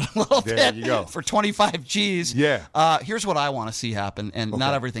think about it a little bit. There you go. For 25 G's. Yeah. Here's what I want to see happen, and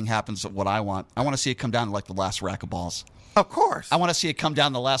not everything happens at what I want. I want to see it come down to the last rack of balls. Of course. I want to see it come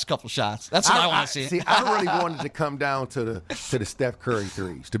down the last couple shots. That's what I want to see. See, I really wanted to come down to the Steph Curry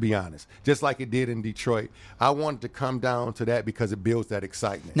threes, to be honest. Just like it did in Detroit. I wanted to come down to that because it builds that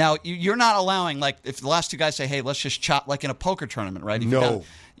excitement. Now, you're not allowing, if the last 2 guys say, hey, let's just chop, like in a poker tournament, right? If No.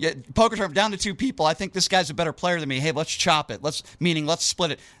 Poker tournament, down to 2 people. I think this guy's a better player than me. Hey, let's chop it. Let's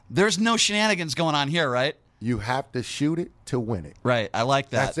split it. There's no shenanigans going on here, right? You have to shoot it to win it. Right. I like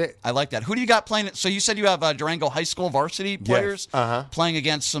that. That's it. I like that. Who do you got playing? So you said you have Durango High School varsity players playing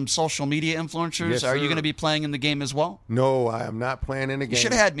against some social media influencers. Yes, Are you sir. going to be playing in the game as well? No, I am not playing in the game. You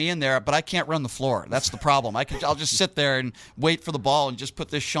should have had me in there, but I can't run the floor. That's the problem. I'll just sit there and wait for the ball and just put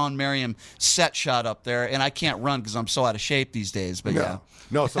this Sean Merriam set shot up there, and I can't run because I'm so out of shape these days. But yeah.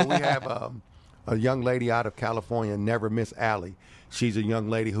 No, so we have a young lady out of California, Never Miss Alley. She's a young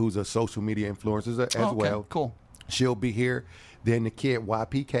lady who's a social media influencer as well. Cool. She'll be here. Then the kid,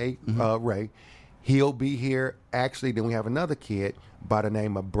 YPK, Ray, he'll be here. Actually, then we have another kid by the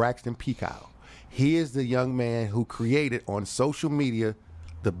name of Braxton Peacow. He is the young man who created on social media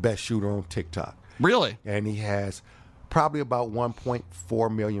the best shooter on TikTok. Really? And he has probably about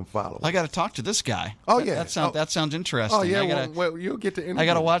 1.4 million followers. I got to talk to this guy. Oh, yeah. That sounds interesting. Oh, yeah. Well, you'll get to interview. I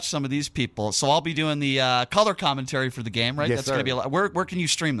got to watch some of these people. So I'll be doing the color commentary for the game, right? Yes, That's going to sir. be a lot. Where can you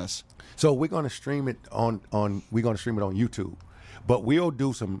stream this? So we're going to stream it on YouTube, but we'll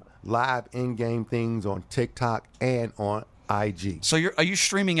do some live in-game things on TikTok and on IG. So are you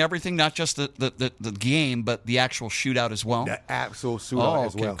streaming everything, not just the game, but the actual shootout as well? The actual shootout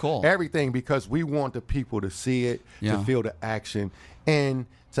as well. Cool. Everything, because we want the people to see it, to feel the action, and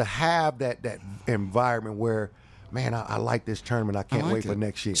to have that environment where, man, I like this tournament. I can't wait for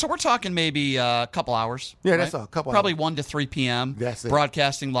next year. So we're talking maybe a couple hours. Yeah, right? that's a couple Probably hours. 1 to 3 p.m. That's it.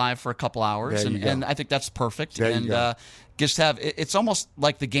 Broadcasting live for a couple hours. There you go. And I think that's perfect. There you and go. Just have it's almost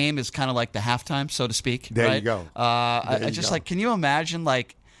like the game is kind of like the halftime, so to speak. There right? you go. I just go. like, can you imagine,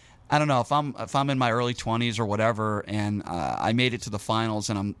 like, I don't know, if I'm in my early 20s or whatever, and I made it to the finals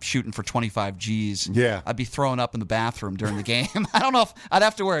and I'm shooting for 25 Gs. Yeah. I'd be throwing up in the bathroom during the game. I don't know if I'd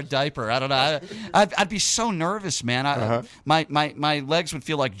have to wear a diaper. I don't know. I'd be so nervous, man. My legs would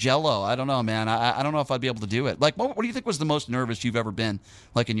feel like Jell-O. I don't know, man. I don't know if I'd be able to do it. Like, what do you think was the most nervous you've ever been,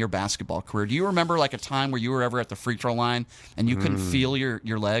 like, in your basketball career? Do you remember, like, a time where you were ever at the free throw line and you couldn't feel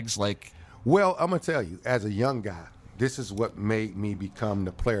your legs, like? Well, I'm going to tell you, as a young guy, this is what made me become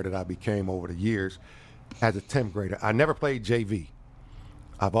the player that I became over the years. As a 10th grader, I never played JV.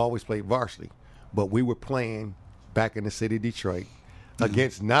 I've always played varsity. But we were playing back in the city of Detroit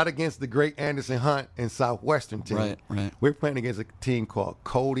not against the great Anderson Hunt and Southwestern team. Right. We're playing against a team called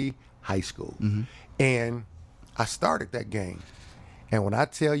Cody High School. And I started that game. And when I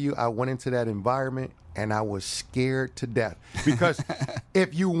tell you I went into that environment and I was scared to death. Because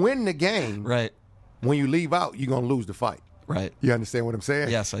if you win the game, Right. when you leave out, you're going to lose the fight. Right. You understand what I'm saying?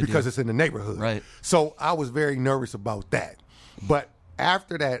 Yes, I do. Because it's in the neighborhood. Right. So I was very nervous about that. But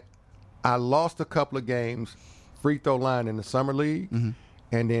after that, I lost a couple of games, free throw line in the summer league, and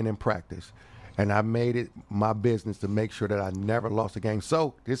then in practice. And I made it my business to make sure that I never lost a game.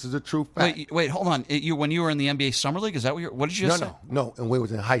 So this is a true fact. Wait, hold on. When you were in the NBA Summer League, is that what did you just say? No. And we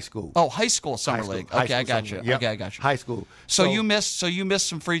was in high school. Oh, high school Summer League. Okay, I got you. Yep. Okay, I got you. High school. So you missed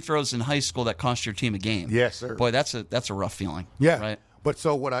some free throws in high school that cost your team a game. Yes, sir. Boy, that's a rough feeling. Yeah. Right. But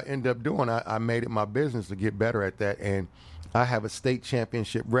so what I ended up doing, I made it my business to get better at that, and I have a state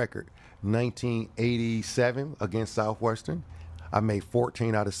championship record, 1987 against Southwestern. I made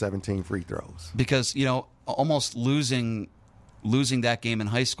 14 out of 17 free throws. Because, almost losing that game in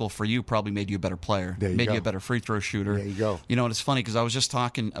high school for you probably made you a better player. There you made go. you a better free throw shooter. There you go. And it's funny because I was just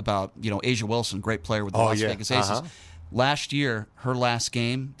talking about, Asia Wilson, great player with the Las Vegas Aces. Last year, her last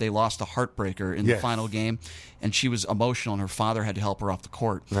game, they lost a heartbreaker in the final game, and she was emotional, and her father had to help her off the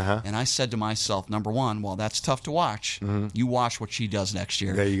court. And I said to myself, number one, well, that's tough to watch. You watch what she does next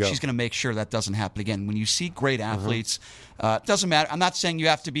year. There you go. She's going to make sure that doesn't happen again. When you see great athletes, it doesn't matter. I'm not saying you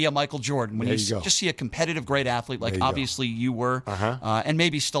have to be a Michael Jordan. When There you you go. just see a competitive great athlete, like There you go. obviously you were, and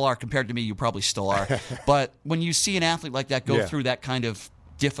maybe still are, compared to me, you probably still are. But when you see an athlete like that go Yeah. through that kind of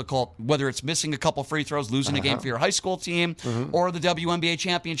difficult, whether it's missing a couple free throws, losing a game for your high school team, or the WNBA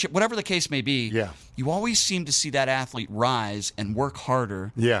championship, whatever the case may be, you always seem to see that athlete rise and work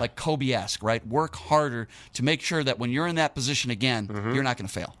harder, like Kobe-esque, right? Work harder to make sure that when you're in that position again, you're not going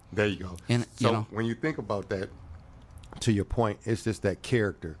to fail. There you go. And, so when you think about that, to your point, it's just that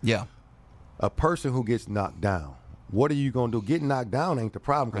character. Yeah. A person who gets knocked down, what are you going to do? Getting knocked down ain't the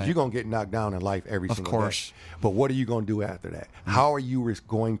problem, because you're going to get knocked down in life every single day. But what are you going to do after that? How are you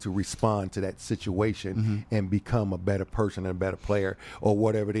going to respond to that situation and become a better person and a better player, or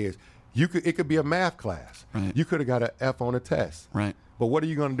whatever it is? It could be a math class. Right. You could have got an F on a test. Right. But what are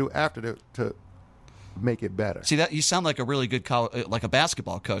you going to do after make it better. See that you sound like a really good like a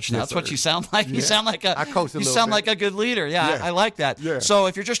basketball coach. Now. Yes, That's what sir. you sound like. You Yeah. sound like I coach a you little sound bit. like a good leader. Yeah, Yeah. I like that. Yeah. So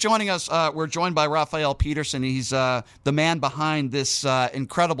if you're just joining us, we're joined by Raphael Peterson. He's the man behind this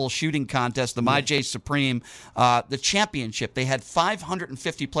incredible shooting contest, the MyJ Supreme, the championship. They had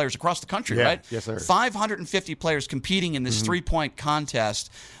 550 players across the country, Yeah. right? Yes, sir. 550 players competing in this 3-point contest.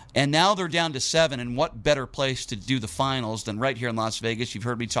 And now they're down to 7, and what better place to do the finals than right here in Las Vegas? You've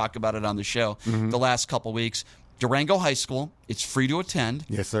heard me talk about it on the show the last couple weeks. Durango High School. It's free to attend.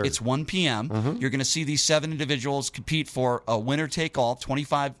 Yes, sir. It's 1 p.m. You're going to see these 7 individuals compete for a winner-take-all,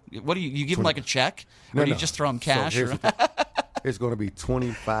 25. What do you give them like a check? Or do you just throw them cash? So it's going to be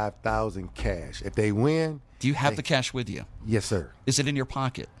 $25,000 cash. If they win, do you have the cash with you? yes, sir. Is it in your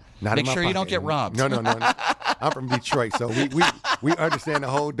pocket? Not Make in my sure you don't pocket. get robbed. No. I'm from Detroit, so we understand the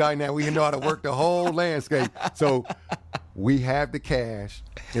whole dynamic. We know how to work the whole landscape. So we have the cash.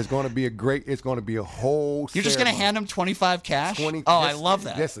 It's going to be It's going to be a whole. You're just going to ceremony. hand them 25 cash? 20 I listen, love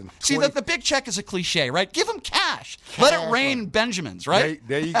that. listen, See, 20 the big check is a cliche, right? Give them cash. Let it rain Benjamins, right?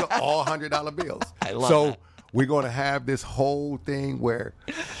 There you go. All $100 bills. I love so that. we're going to have this whole thing where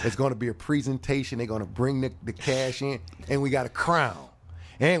it's going to be a presentation. They're going to bring the cash in, and we got a crown.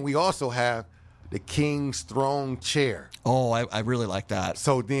 And we also have the King's Throne chair. Oh, I really like that.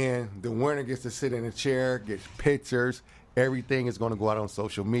 So then the winner gets to sit in a chair, gets pictures. Everything is going to go out on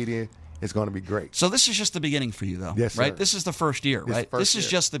social media. It's going to be great. So this is just the beginning for you, though, Yes, right? sir. This is the first year, right? This is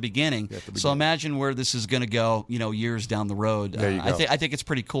just the beginning. Yes, the So beginning. imagine where this is going to go, years down the road. There you go. I think it's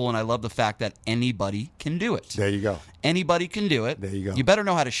pretty cool, and I love the fact that anybody can do it. There you go. Anybody can do it. There you go. You better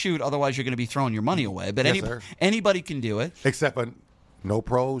know how to shoot, otherwise you're going to be throwing your money away. But Yes, sir. anybody can do it. Except for no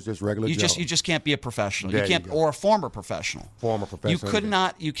pros, just regular You Joe. just can't be a professional. There You you can't, go. or a former professional. Former professional.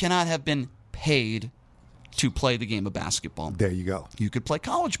 You cannot have been paid to play the game of basketball. There you go. You could play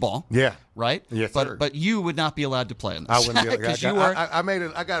college ball. Yeah. Right? Yes, but sir. But you would not be allowed to play in this. I wouldn't be. Because you were. I made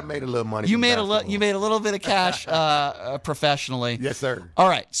a little money. You from made basketball. a little bit of cash professionally. Yes, sir. All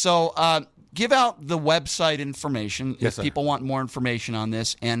right. So give out the website information Yes, if sir. people want more information on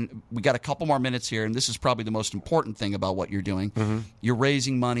this. And we got a couple more minutes here, and this is probably the most important thing about what you're doing. Mm-hmm. You're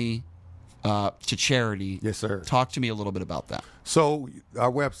raising money to charity. Yes, sir. Talk to me a little bit about that. So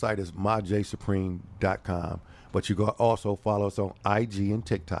our website is myjsupreme.com, but you can also follow us on IG and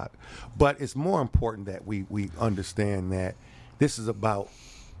TikTok. But it's more important that we understand that this is about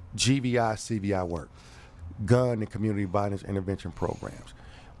GVI, CVI work, gun and community violence intervention programs.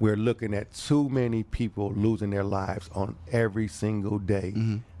 We're looking at too many people losing their lives on every single day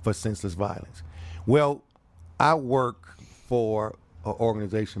for senseless violence. Well, I work for an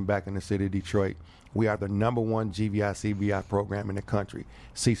organization back in the city of Detroit. We are the #1 GVI, CVI program in the country,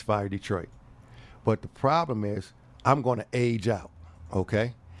 Ceasefire Detroit. But the problem is, I'm going to age out,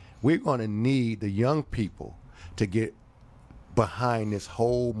 okay? We're going to need the young people to get behind this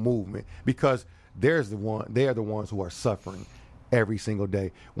whole movement because they are the ones who are suffering every single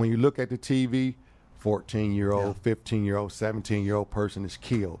day. When you look at the TV, 14-year-old, 15-year-old, 17-year-old person is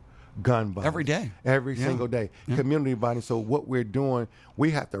killed. Gun violence. Every day. Every single day. Community violence. So what we're doing,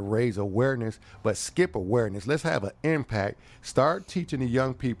 we have to raise awareness, but skip awareness. Let's have an impact. Start teaching the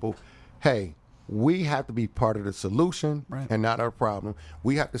young people, hey, we have to be part of the solution and not our problem.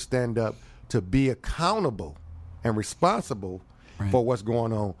 We have to stand up to be accountable and responsible for what's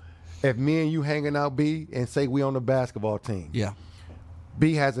going on. If me and you hanging out, B, and say we on the basketball team. Yeah.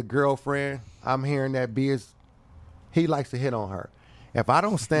 B has a girlfriend. I'm hearing that he likes to hit on her. If I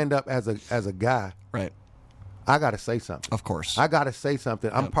don't stand up as a guy, Right. I got to say something. Of course. I got to say something.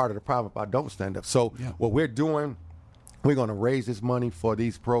 I'm part of the problem if I don't stand up. So what we're doing, we're going to raise this money for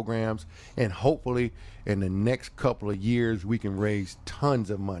these programs, and hopefully in the next couple of years we can raise tons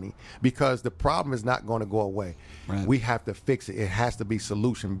of money because the problem is not going to go away. Right. We have to fix it. It has to be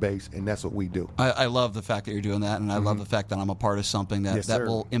solution-based, and that's what we do. I love the fact that you're doing that, and I love the fact that I'm a part of something that, Yes, that sir.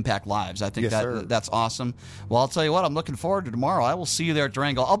 will impact lives. I think Yes, sir. that's awesome. Well, I'll tell you what, I'm looking forward to tomorrow. I will see you there at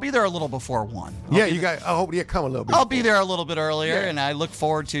Durango. I'll be there a little before 1. I hope you come a little bit. I'll be there a little bit earlier, Yeah. and I look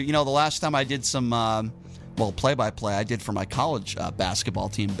forward to, the last time I did some, play-by-play I did for my college basketball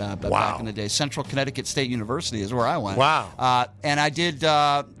team back in the day. Central Connecticut State University is where I went. Wow. And I did,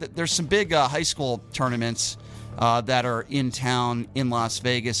 there's some big high school tournaments that are in town in Las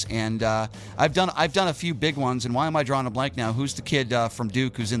Vegas, and I've done a few big ones. And why am I drawing a blank now? Who's the kid from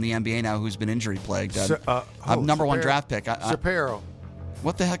Duke who's in the NBA now who's been injury plagued? I'm number one draft pick. Shapiro.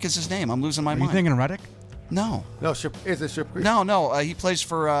 What the heck is his name? I'm losing my Are mind. you thinking Reddick? No. No, is it Shapiro? No. He plays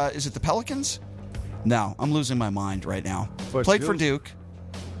for. Is it the Pelicans? No, I'm losing my mind right now. Played for Duke.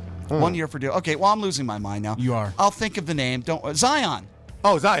 1 year for Duke. Okay, well, I'm losing my mind now. You are. I'll think of the name. Zion.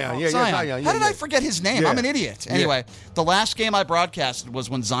 Oh, Zion. Yeah, Zion. Zion. How did I forget his name? Yeah. I'm an idiot. Anyway, the last game I broadcasted was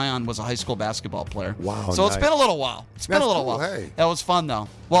when Zion was a high school basketball player. Wow, So it's nice. been a little while. It's been That's a little cool, while. hey. That was fun, though.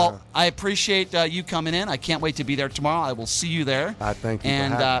 Well, I appreciate you coming in. I can't wait to be there tomorrow. I will see you there. I thank you for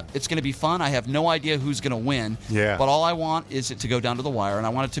And having me. it's going to be fun. I have no idea who's going to win. Yeah. But all I want is it to go down to the wire, and I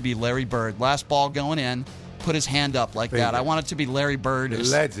want it to be Larry Bird. Last ball going in. Put his hand up like that. Finger. I want it to be Larry Bird.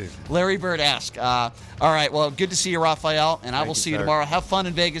 Legend. Larry Bird-esque. All right, well, good to see you, Raphael, and I will Thank you, see you sir. tomorrow. Have fun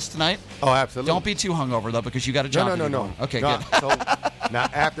in Vegas tonight. Oh, absolutely. Don't be too hungover, though, because you got a job. No. Okay, No, good. So now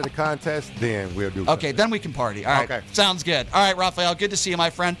after the contest, then we'll do. Okay, something. then we can party. All right, Okay. sounds good. All right, Raphael, good to see you, my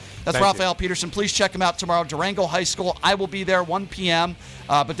friend. That's Thank Raphael Peterson. Please check him out tomorrow, Durango High School. I will be there 1 p.m.,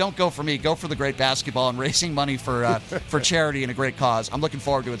 but don't go for me. Go for the great basketball and raising money for charity and a great cause. I'm looking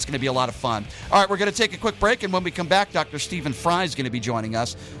forward to it. It's going to be a lot of fun. All right, we're going to take a quick break, and when we come back, Dr. Stephen Fry is going to be joining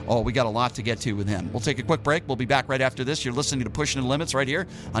us. Oh, we got a lot to get to with him. We'll take a quick break. We'll be back right after this. You're listening to Pushing the Limits right here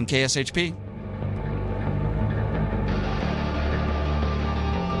on KSHP.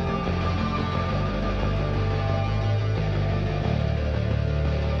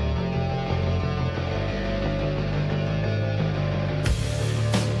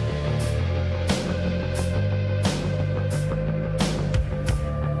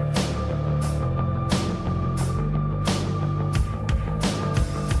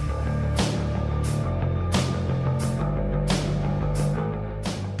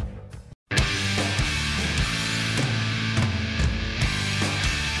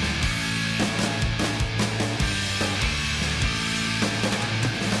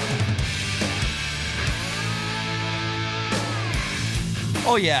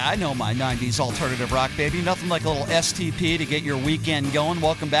 Oh, yeah, I know my 90s alternative rock, baby. Nothing like a little STP to get your weekend going.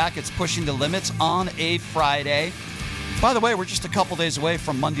 Welcome back. It's Pushing the Limits on a Friday. By the way, we're just a couple days away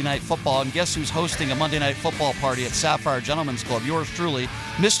from Monday Night Football, and guess who's hosting a Monday Night Football party at Sapphire Gentlemen's Club? Yours truly,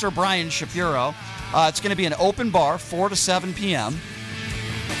 Mr. Brian Shapiro. It's going to be an open bar, 4 to 7 p.m.,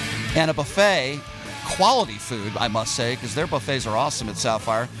 and a buffet. Quality food, I must say, because their buffets are awesome at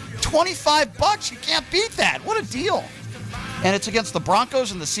Sapphire. $25, you can't beat that. What a deal. And it's against the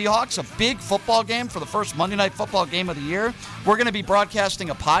Broncos and the Seahawks, a big football game for the first Monday Night Football game of the year. We're going to be broadcasting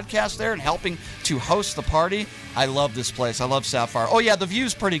a podcast there and helping to host the party. I love this place. I love Sapphire. Oh, yeah, the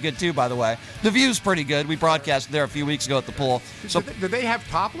view's pretty good, too, by the way. The view's pretty good. We broadcast there a few weeks ago at the pool. So, do they have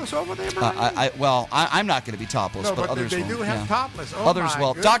topless over there, Brian? I'm not going to be topless, No, but but others they will. do have topless. Oh, Others my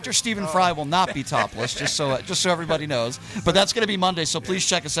will. goodness. Dr. Stephen Fry will not be topless, just so everybody knows. But that's going to be Monday, so please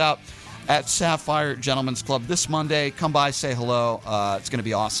check us out at Sapphire Gentlemen's Club this Monday. Come by, say hello. It's going to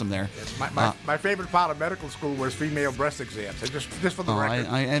be awesome there. My favorite part of medical school was female breast exams. Just for the record.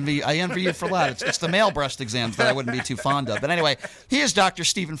 I envy you for that. It's the male breast exams that I wouldn't be too fond of. But anyway, he is Dr.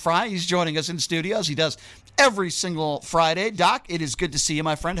 Stephen Fry. He's joining us in studios. He does every single Friday. Doc, it is good to see you,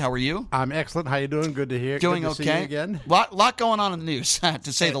 my friend. How are you? I'm excellent. How you doing? Good to hear. Doing good to okay. See you again. Lot going on in the news,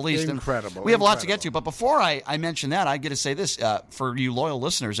 to say the least. Incredible. We have a lot to get to. But before I mention that, I get to say this for you loyal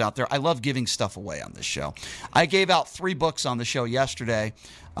listeners out there. I love giving stuff away on this show. I gave out 3 books on the show yesterday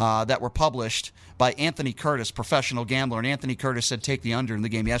that were published by Anthony Curtis, professional gambler. And Anthony Curtis said take the under in the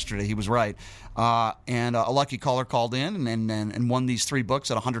game yesterday. He was right. And a lucky caller called in and won these 3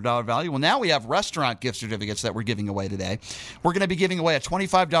 books at $100 value. Well, now we have restaurant gift certificates that we're giving away today. We're going to be giving away a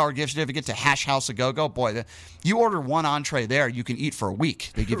 $25 gift certificate to Hash House A Go-Go. Boy, you order one entree there, you can eat for a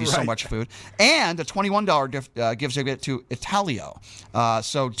week. They give you so much food. And a $21 gift certificate to Italio.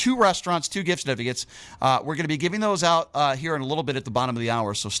 So 2 restaurants, 2 gift certificates. We're going to be giving those out here in a little bit at the bottom of the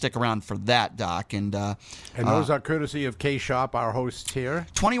hour, so stick around for that, Doc. And those are courtesy of K-Shop, our hosts here.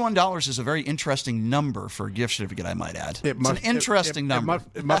 $21 is a very interesting number for a gift certificate, I might add. It's an interesting number.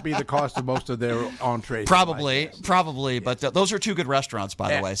 It must be the cost of most of their entrees. Probably. But those are 2 good restaurants,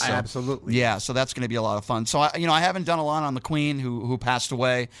 by the way. So, absolutely. Yeah, so that's going to be a lot of fun. So, I haven't done a lot on the Queen who passed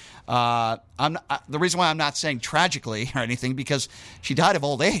away. The reason why I'm not saying tragically or anything, because she died of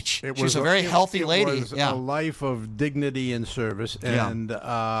old age. She was a very healthy lady. It was a life of dignity and service. And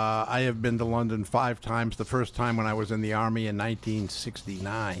I have been to London 5 times. The first time when I was in the Army in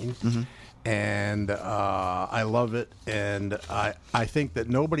 1969. Mm-hmm. And I love it. And I think that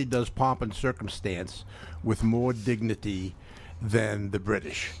nobody does pomp and circumstance with more dignity than the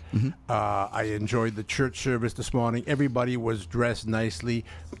British. Mm-hmm. I enjoyed the church service this morning. Everybody was dressed nicely.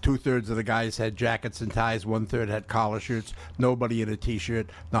 2/3 of the guys had jackets and ties. 1/3 had collar shirts. Nobody in a T-shirt.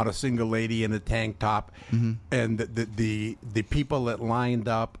 Not a single lady in a tank top. Mm-hmm. And the people that lined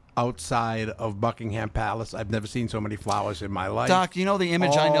up outside of Buckingham Palace. I've never seen so many flowers in my life. Doc, you know the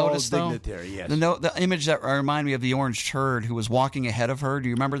image I noticed, though? Dignitary, yes. The image that reminded me of the orange turd who was walking ahead of her. Do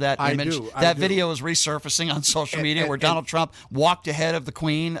you remember that image? I do. Video is resurfacing on social media where Donald Trump walked ahead of the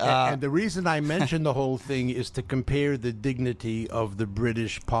Queen. And the reason I mention the whole thing is to compare the dignity of the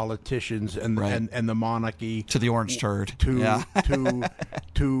British politicians and the monarchy to the orange turd.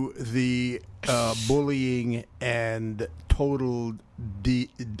 To the bullying and total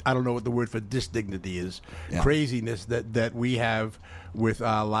I don't know what the word for disdignity is, craziness that we have with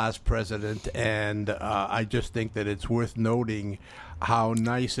our last president, and I just think that it's worth noting how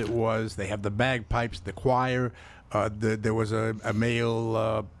nice it was. They have the bagpipes, the choir. There was a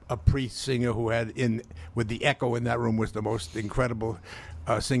male a priest singer who had with the echo in that room was the most incredible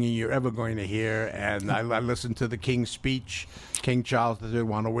singing you're ever going to hear. And I listened to the King's speech. King Charles III,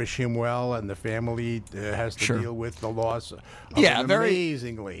 want to wish him well, and the family has to deal with the loss of an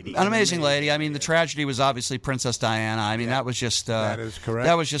amazing lady. An amazing lady. I mean, the tragedy was obviously Princess Diana. I mean, that was just that is correct.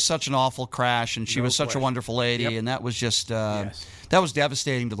 That was just such an awful crash, and she was such a wonderful lady, and that was just that was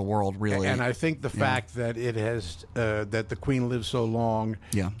devastating to the world, really. And I think the fact that it has that the Queen lived so long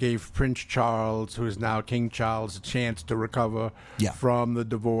gave Prince Charles, who is now King Charles, a chance to recover from the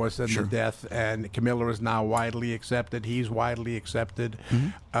divorce and the death. And Camilla is now widely accepted. He's widely accepted.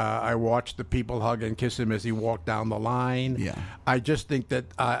 I watched the people hug and kiss him as he walked down the line. I just think that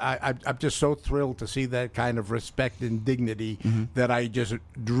I'm just so thrilled to see that kind of respect and dignity that I just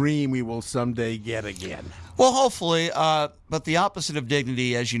dream we will someday get again. Well, hopefully, but the opposite of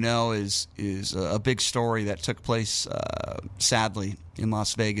dignity, as you know, is a big story that took place, sadly, in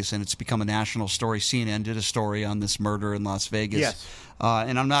Las Vegas, and it's become a national story. CNN did a story on this murder in Las Vegas. Yes.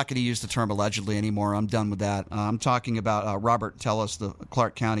 And I'm not going to use the term allegedly anymore. I'm done with that. I'm talking about Robert Tellis, the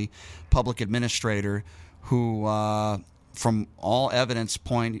Clark County public administrator, who, from all evidence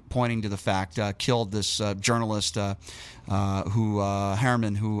pointing to the fact, killed this journalist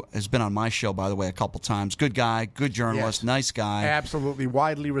Harriman, who has been on my show, by the way, a couple times. Good guy, good journalist, nice guy. Absolutely.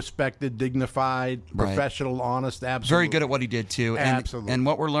 Widely respected, dignified, professional, honest, absolutely. Very good at what he did, too. Absolutely. And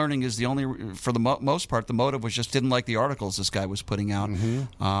what we're learning is for the most part, the motive was just didn't like the articles this guy was putting out.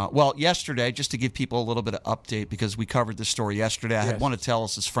 Well, yesterday, just to give people a little bit of update, because we covered this story yesterday, I had one of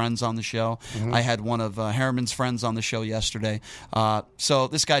Tellis' friends on the show. I had one of Harriman's friends on the show yesterday. So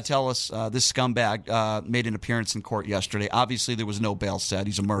this guy Tellis, this scumbag, made an appearance in court yesterday. Obviously, there was no bail set.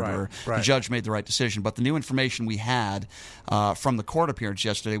 He's a murderer. Right. The judge made the right decision. But the new information we had from the court appearance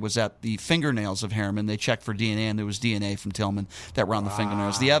yesterday was that the fingernails of Harriman, they checked for DNA, and there was DNA from Tillman that were on the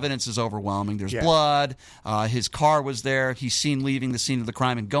fingernails. The evidence is overwhelming. There's blood. His car was there. He's seen leaving the scene of the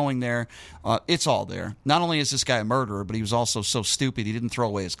crime and going there. It's all there. Not only is this guy a murderer, but he was also so stupid he didn't throw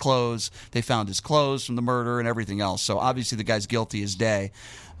away his clothes. They found his clothes from the murder and everything else. So obviously the guy's guilty as day.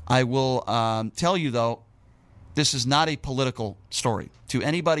 I will tell you, though, this is not a political story. To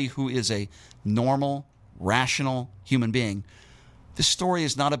anybody who is a normal, rational human being, this story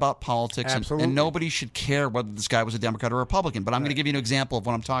is not about politics, and nobody should care whether this guy was a Democrat or a Republican. But I'm going to give you an example of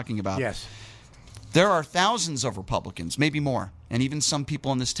what I'm talking about. Yes. There are thousands of Republicans, maybe more, and even some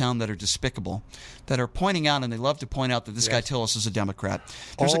people in this town that are despicable, that are pointing out, and they love to point out that this guy Tillis is a Democrat.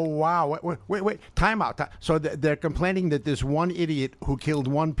 Wow. Wait. Time out. So they're complaining that this one idiot who killed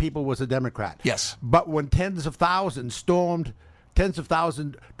one people was a Democrat. Yes. But when tens of thousands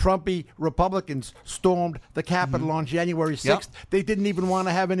Trumpy Republicans stormed the Capitol on January 6th, they didn't even want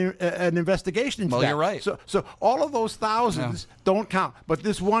to have an investigation into that. Well, you're right. So all of those thousands don't count. But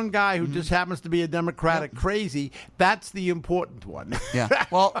this one guy who just happens to be a Democratic crazy, that's the important one.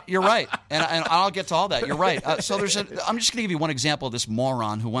 Well, you're right. And I'll get to all that. You're right. So I'm just going to give you one example of this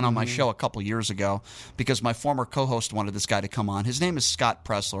moron who went on my show a couple years ago because my former co-host wanted this guy to come on. His name is Scott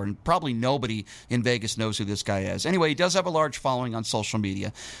Presler, and probably nobody in Vegas knows who this guy is. Anyway, he does have a large following on social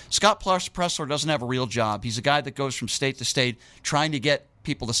media. Scott Presler doesn't have a real job. He's a guy that goes from state to state trying to get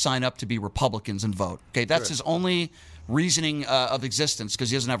people to sign up to be Republicans and vote. Okay, that's his only reasoning of existence because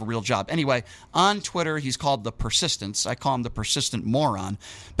he doesn't have a real job. Anyway, on Twitter, he's called the Persistence. I call him the Persistent Moron.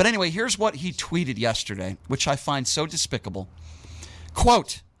 But anyway, here's what he tweeted yesterday, which I find so despicable.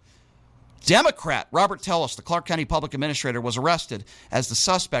 Quote, Democrat Robert Tellis, the Clark County public administrator, was arrested as the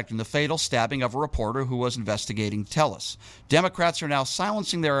suspect in the fatal stabbing of a reporter who was investigating Tellis. Democrats are now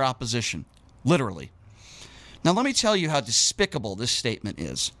silencing their opposition, literally. Now, let me tell you how despicable this statement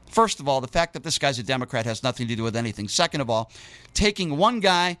is. First of all, the fact that this guy's a Democrat has nothing to do with anything. Second of all, taking one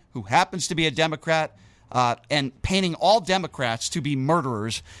guy who happens to be a Democrat and painting all Democrats to be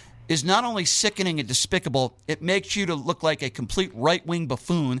murderers is not only sickening and despicable, it makes you to look like a complete right-wing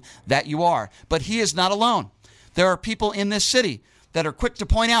buffoon that you are. But he is not alone. There are people in this city that are quick to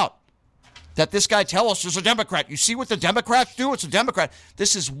point out that this guy Tellis is a Democrat. You see what the Democrats do? It's a Democrat.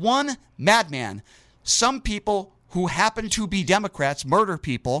 This is one madman. Some people who happen to be Democrats murder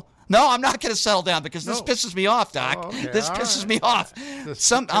people. No, I'm not going to settle down because this pisses me off, Doc. Oh, okay. This pisses me off.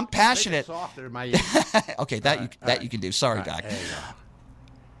 I'm passionate. Okay, that you can do. Sorry, Doc.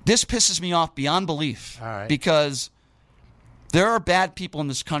 This pisses me off beyond belief because there are bad people in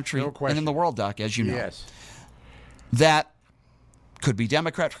this country and in the world, Doc, as you know. Yes. That could be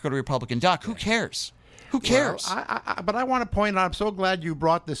Democrat, could be Republican. Doc, who cares? Who cares? Well, but I want to point out, I'm so glad you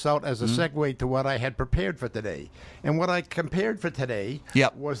brought this out as a segue to what I had prepared for today. And what I compared for today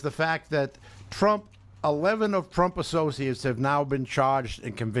was the fact that 11 of Trump associates have now been charged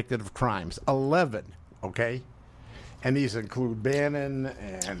and convicted of crimes. 11, okay? And these include Bannon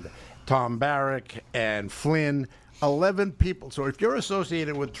and Tom Barrack and Flynn. 11 people. So if you're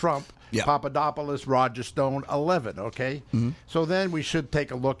associated with Trump, Papadopoulos, Roger Stone, 11, okay? So then we should take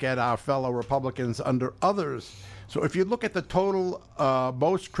a look at our fellow Republicans under others. So if you look at the total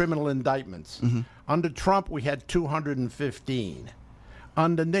most criminal indictments, under Trump we had 215.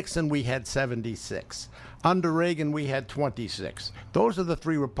 Under Nixon we had 76. Under Reagan we had 26. Those are the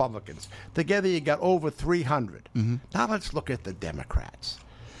three Republicans. Together you got over 300. Now let's look at the Democrats.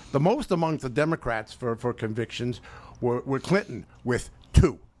 The most among the Democrats for convictions were Clinton with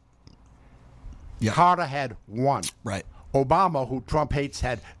 2. Carter had 1. Right. Obama, who Trump hates,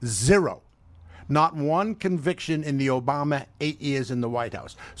 had 0. Not one conviction in the Obama 8 years in the White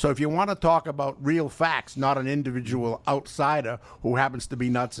House. So if you want to talk about real facts, not an individual outsider who happens to be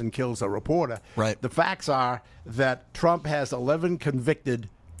nuts and kills a reporter, the facts are that Trump has 11 convicted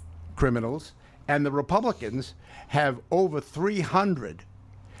criminals, and the Republicans have over 300,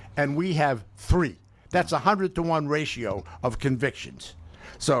 and we have 3. That's a 100-to-1 ratio of convictions.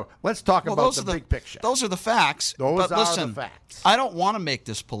 So let's talk about the big picture. Those are the facts. Those are the facts. I don't want to make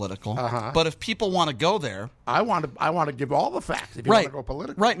this political, but if people want to go there, I want to give all the facts. If you want to go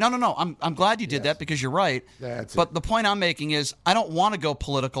political, right? No. I'm glad you did that because you're right. But the point I'm making is I don't want to go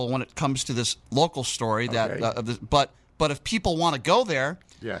political when it comes to this local story. But if people want to go there,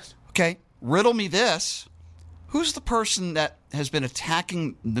 okay, riddle me this. Who's the person that has been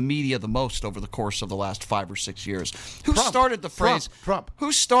attacking the media the most over the course of the last 5 or 6 years? Who started the phrase? Trump.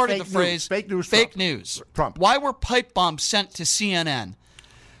 Who started the phrase? Fake news. Fake news. Trump. Why were pipe bombs sent to CNN?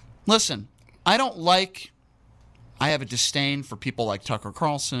 Listen, I have a disdain for people like Tucker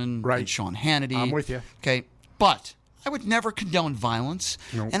Carlson and Sean Hannity. I'm with you. Okay, but I would never condone violence,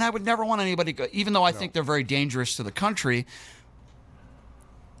 and I would never want anybody to go, even though I think they're very dangerous to the country.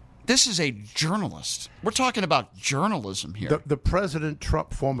 This is a journalist. We're talking about journalism here. The President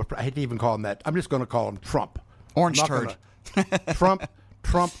Trump, I hate to even call him that. I'm just going to call him Trump. Orange turd.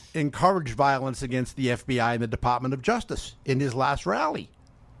 Trump encouraged violence against the FBI and the Department of Justice in his last rally.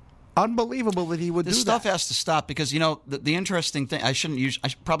 Unbelievable that he would do that. This stuff has to stop because, the interesting thing, I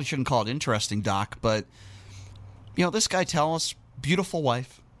probably shouldn't call it interesting, Doc, but, this guy Tellis, beautiful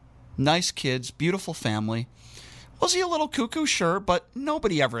wife, nice kids, beautiful family. Was he a little cuckoo? Sure, but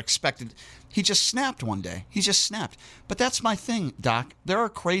nobody ever expected. He just snapped one day. He just snapped. But that's my thing, Doc. There are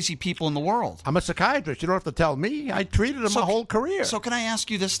crazy people in the world. I'm a psychiatrist. You don't have to tell me. I treated him my whole career. So can I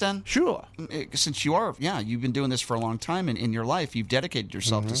ask you this then? Sure. Since you've been doing this for a long time in your life. You've dedicated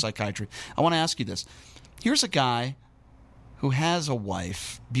yourself to psychiatry. I want to ask you this. Here's a guy who has a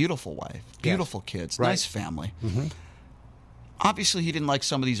wife, beautiful kids, nice family. Obviously, he didn't like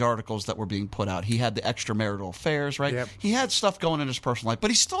some of these articles that were being put out. He had the extramarital affairs, right? Yep. He had stuff going in his personal life,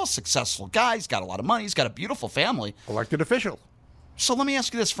 but he's still a successful guy. He's got a lot of money. He's got a beautiful family. Elected official. So let me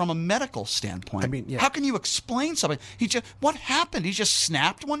ask you this from a medical standpoint. How can you explain something? What happened? He just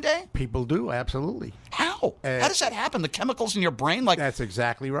snapped one day? People do, absolutely. How? How does that happen? The chemicals in your brain? That's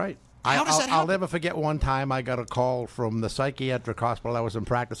exactly right. How does that happen? I'll never forget one time I got a call from the psychiatric hospital. I was in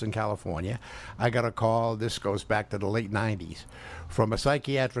practice in California. I got a call, this goes back to the late 90s, from a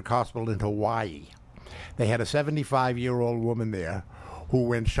psychiatric hospital in Hawaii. They had a 75-year-old woman there who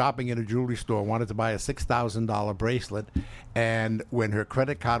went shopping in a jewelry store, wanted to buy a $6,000 bracelet, and when her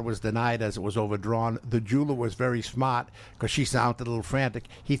credit card was denied as it was overdrawn, the jeweler was very smart because she sounded a little frantic.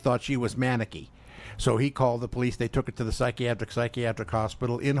 He thought she was manicky. So he called the police. They took her to the psychiatric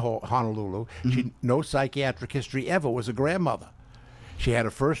hospital in Honolulu. She no psychiatric history ever, was a grandmother. She had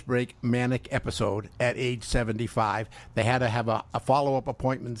a first-break manic episode at age 75. They had to have a follow-up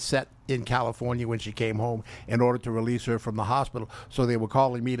appointment set in California when she came home in order to release her from the hospital. So they were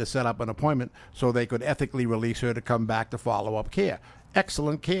calling me to set up an appointment so they could ethically release her to come back to follow-up care.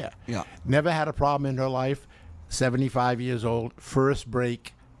 Excellent care. Yeah. Never had a problem in her life. 75 years old, first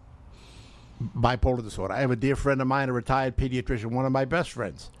break bipolar disorder. I have a dear friend of mine, a retired pediatrician, one of my best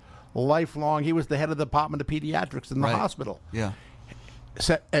friends. Lifelong, he was the head of the Department of Pediatrics in the hospital. Yeah.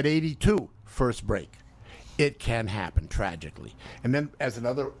 At 82, first break. It can happen, tragically. And then, as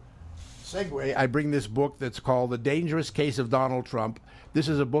another segue, I bring this book that's called The Dangerous Case of Donald Trump. This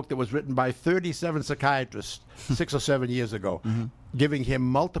is a book that was written by 37 psychiatrists 6 or 7 years ago, giving him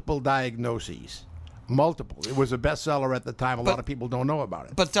multiple diagnoses. Multiple. It was a bestseller at the time. A lot of people don't know about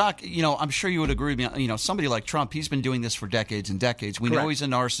it. But, Doc, I'm sure you would agree with me. Somebody like Trump, he's been doing this for decades and decades. We know he's a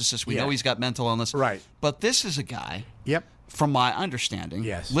narcissist. We know he's got mental illness. Right. But this is a guy, Yep. from my understanding,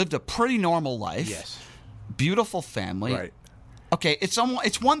 lived a pretty normal life. Yes. Beautiful family. Right. Okay, it's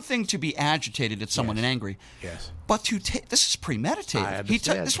one thing to be agitated at someone and angry. Yes. But this is premeditated. I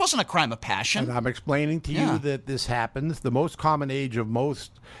understand. This wasn't a crime of passion. And I'm explaining to you that this happens. The most common age of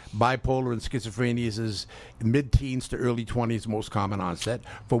most bipolar and schizophrenia is mid-teens to early 20s, most common onset.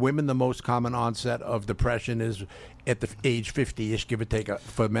 For women, the most common onset of depression is at the age 50-ish, give or take,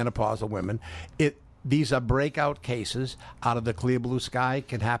 for menopausal women. These are breakout cases out of the clear blue sky,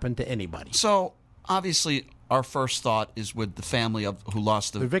 can happen to anybody. So, obviously, our first thought is with the family who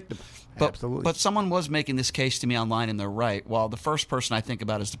lost the victim. Absolutely. But someone was making this case to me online, and they're right. While the first person I think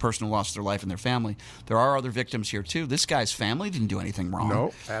about is the person who lost their life and their family, there are other victims here, too. This guy's family didn't do anything wrong.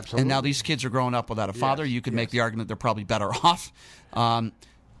 No, absolutely. And now these kids are growing up without a father. You could make the argument they're probably better off.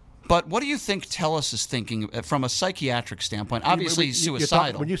 But what do you think Tellus is thinking from a psychiatric standpoint? Obviously, he's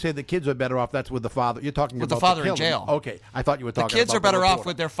suicidal. When you say the kids are better off, that's with the father. You're talking with about the father in killing. jail. Okay, I thought you were talking about the kids are better off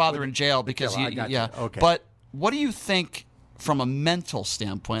with their father in jail because Okay. But what do you think from a mental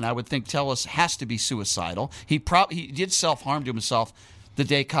standpoint? I would think Tellus has to be suicidal. He did self-harm to himself the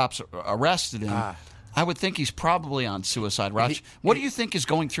day cops arrested him. I would think he's probably on suicide watch. What do you think is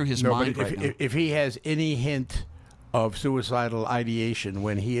going through his mind right now? If he has any hint of suicidal ideation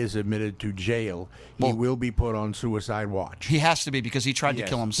when he is admitted to jail, he will be put on suicide watch. He has to be because he tried to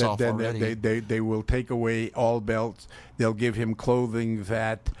kill himself already. They will take away all belts. They'll give him clothing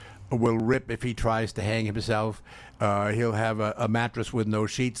that will rip if he tries to hang himself. He'll have a mattress with no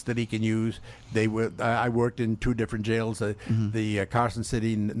sheets that he can use. I worked in 2 different jails, the Carson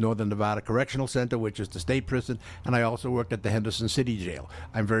City, Northern Nevada Correctional Center, which is the state prison, and I also worked at the Henderson City Jail.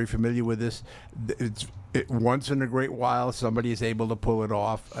 I'm very familiar with this. Once in a great while, somebody is able to pull it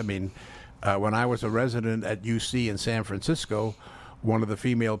off. I mean, when I was a resident at UC in San Francisco, one of the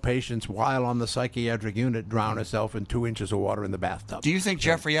female patients, while on the psychiatric unit, drowned herself in 2 inches of water in the bathtub. Do you think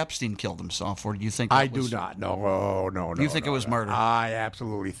Jeffrey Epstein killed himself, or do you think I do not. No. You think it was murder? I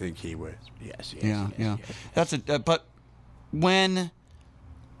absolutely think he was. Yes. Yeah. That's but when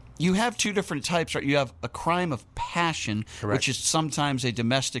you have 2 different types, right? You have a crime of passion, which is sometimes a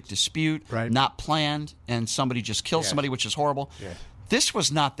domestic dispute, not planned, and somebody just kills somebody, which is horrible. Yes. This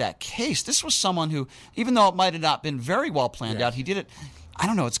was not that case. This was someone who, even though it might have not been very well planned out, he did it, I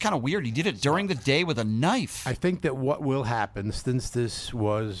don't know, it's kind of weird. He did it during the day with a knife. I think that what will happen, since this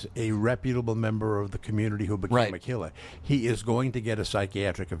was a reputable member of the community who became a killer, he is going to get a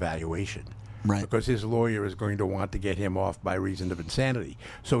psychiatric evaluation. Right. Because his lawyer is going to want to get him off by reason of insanity.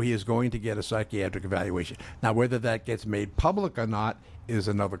 So he is going to get a psychiatric evaluation. Now, whether that gets made public or not is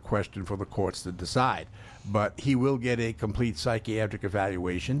another question for the courts to decide. But he will get a complete psychiatric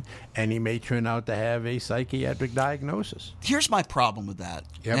evaluation, and he may turn out to have a psychiatric diagnosis. Here's my problem with that.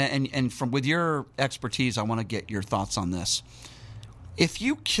 And with your expertise, I want to get your thoughts on this. If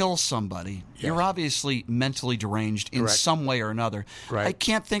you kill somebody, you're obviously mentally deranged in some way or another. Right. I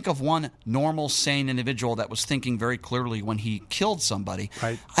can't think of one normal, sane individual that was thinking very clearly when he killed somebody.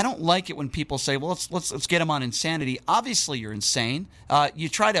 Right. I don't like it when people say, "Well, let's get him on insanity." Obviously, you're insane. You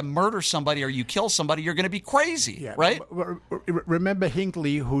try to murder somebody or you kill somebody, you're going to be crazy, right? Remember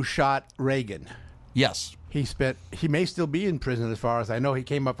Hinckley, who shot Reagan? Yes. He may still be in prison, as far as I know. He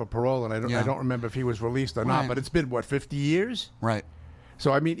came up for parole, and I don't remember if he was released or not. But it's been 50 years? Right.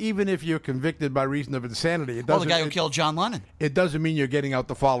 So, I mean, even if you're convicted by reason of insanity, it doesn't... the guy who killed John Lennon. It doesn't mean you're getting out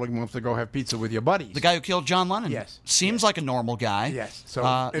the following month to go have pizza with your buddies. The guy who killed John Lennon. Yes. Seems like a normal guy. Yes. So,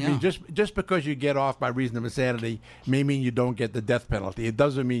 I mean, just because you get off by reason of insanity may mean you don't get the death penalty. It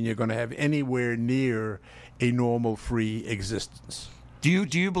doesn't mean you're going to have anywhere near a normal, free existence. Do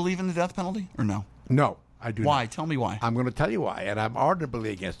you believe in the death penalty or no? No, I do not. Why? Tell me why. I'm going to tell you why, and I'm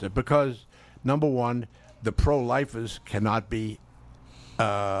ardently against it because, number one, the pro-lifers cannot be...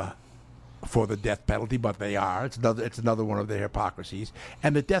 for the death penalty, but they are. It's another one of their hypocrisies.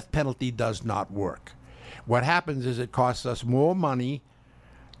 And the death penalty does not work. What happens is it costs us more money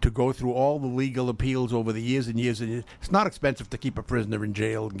to go through all the legal appeals over the years and years and years. It's not expensive to keep a prisoner in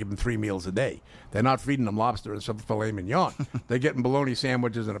jail and give him 3 meals a day. They're not feeding them lobster and some filet mignon. They're getting bologna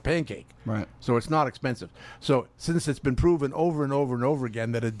sandwiches and a pancake. Right. So it's not expensive. So since it's been proven over and over and over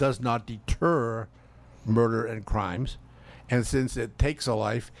again that it does not deter murder and crimes, and since it takes a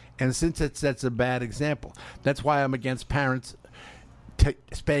life, and since it sets a bad example, that's why I'm against parents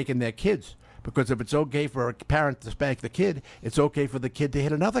spanking their kids. Because if it's okay for a parent to spank the kid, it's okay for the kid to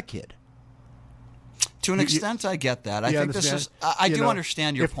hit another kid. To an extent, I get that. I think this is. I do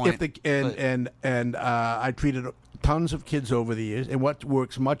understand your point. I treated tons of kids over the years, and what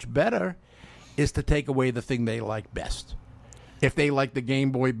works much better is to take away the thing they like best. If they like the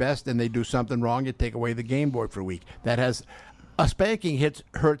Game Boy best and they do something wrong, you take away the Game Boy for a week. That has a spanking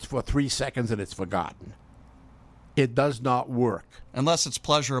hurts for 3 seconds and it's forgotten. It does not work. Unless it's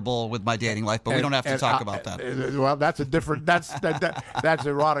pleasurable with my dating life, but we don't have to talk about that. Well, that's a different. That's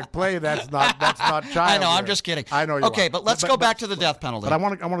erotic play. That's not child. I know. I'm just kidding. I know. Okay, but let's go back to the death penalty. But I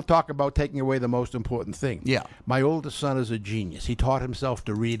want to talk about taking away the most important thing. Yeah. My oldest son is a genius. He taught himself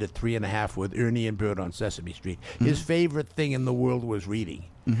to read at 3.5 with Ernie and Bert on Sesame Street. Mm-hmm. His favorite thing in the world was reading.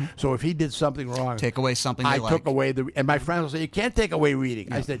 Mm-hmm. So if he did something wrong, take away something I like. took away and my friends will say, you can't take away reading.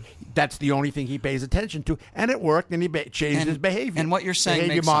 Yeah. I said, that's the only thing he pays attention to. And it worked, and he changed his behavior. And what you're saying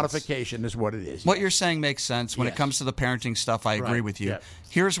behavior makes modification sense. Is what it is. What you're saying makes sense. When it comes to the parenting stuff, I agree with you. Yeah.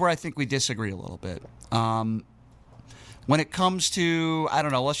 Here's where I think we disagree a little bit. When it comes to, I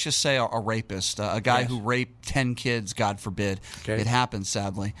don't know, let's just say a rapist, a guy who raped 10 kids, God forbid. Okay. It happens,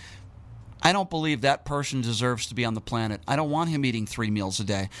 sadly. I don't believe that person deserves to be on the planet. I don't want him eating 3 meals a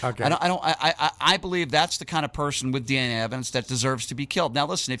day. Okay. I believe that's the kind of person with DNA evidence that deserves to be killed. Now,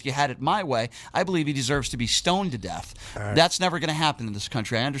 listen, if you had it my way, I believe he deserves to be stoned to death. Right. That's never going to happen in this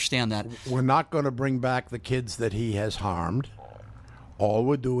country. I understand that. We're not going to bring back the kids that he has harmed. All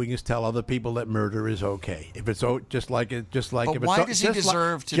we're doing is tell other people that murder is okay. If it's just like But if why it's does he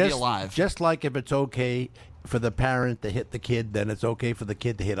deserve to be alive? Just like if it's okay for the parent to hit the kid, then it's okay for the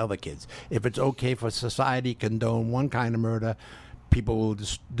kid to hit other kids. If it's okay for society to condone one kind of murder, people will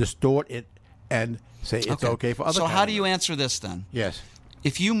distort it and say it's okay for other. So how do you answer this then? Yes.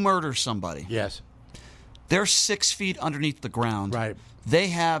 If you murder somebody, yes, they're 6 feet underneath the ground. Right. They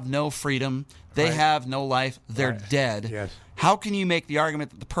have no freedom. They have no life. They're dead. Yes. How can you make the argument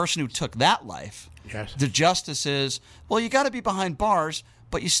that the person who took that life, the justice is, well, you got to be behind bars,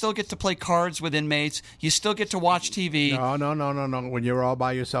 but you still get to play cards with inmates. You still get to watch TV. No. When you're all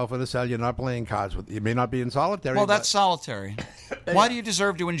by yourself in a cell, you're not playing cards. You may not be in solitary. Well, that's solitary. Why do you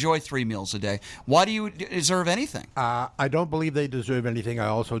deserve to enjoy 3 meals a day? Why do you deserve anything? I don't believe they deserve anything. I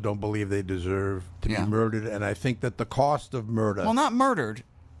also don't believe they deserve to be murdered. And I think that the cost of murder... Well, not murdered.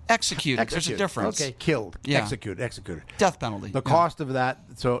 Executed. There's a difference. Okay, killed. Yeah. Executed. Death penalty. The cost of that.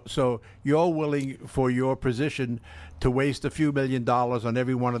 So you're willing for your position to waste a few $1 million on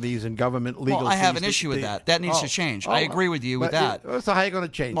every one of these in government legal. Well, I have an issue with that. That needs to change. I agree with you with that. So how are you going to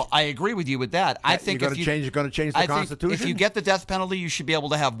change? Well, I agree with you with that. I think you're going to change the Constitution. If you get the death penalty, you should be able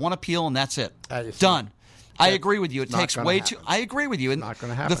to have one appeal and that's it. Done. I agree with you. It takes way too. I agree with you. It's not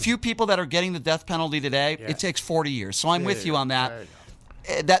going to happen. The few people that are getting the death penalty today, it takes 40 years. So I'm with you on that.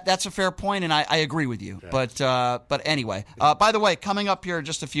 That's a fair point, and I agree with you. Yeah. But anyway, by the way, coming up here in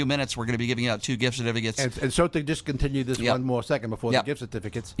just a few minutes, we're going to be giving out 2 gift certificates. And so to just continue this one more second before the gift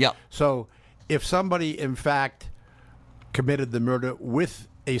certificates. Yep. So if somebody, in fact, committed the murder with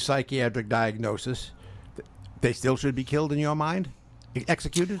a psychiatric diagnosis, they still should be killed in your mind?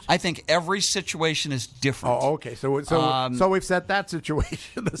 Executed? I think every situation is different. Oh, okay. So we've set that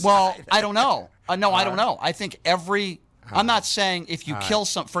situation aside. Well, I don't know. I don't know. I think every... I'm not saying if you kill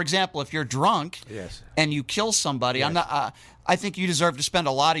some. For example, if you're drunk and you kill somebody, I'm not. I think you deserve to spend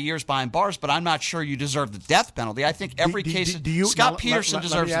a lot of years behind bars, but I'm not sure you deserve the death penalty. I think every case. Scott Peterson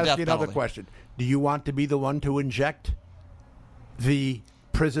deserves the death penalty. Let me ask you another question. Do you want to be the one to inject the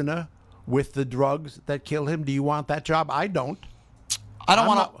prisoner with the drugs that kill him? Do you want that job? I don't. I don't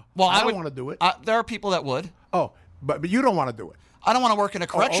want to. Well, I don't want to do it. There are people that would. Oh, but you don't want to do it. I don't want to work in a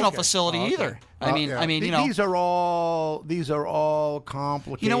correctional facility either. I mean, you know, these are all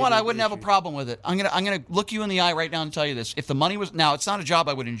complicated. You know what? I wouldn't have a problem with it. I'm gonna look you in the eye right now and tell you this. If the money was now, it's not a job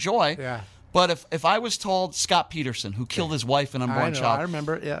I would enjoy. Yeah. But if I was told Scott Peterson, who killed his wife and unborn child, I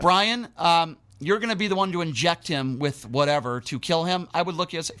remember. Yeah. Brian, you're going to be the one to inject him with whatever to kill him. I would look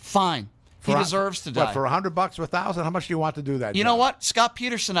at you and say, fine. He deserves to die. But for $100 or $1,000, how much do you want to do that? You know what? Scott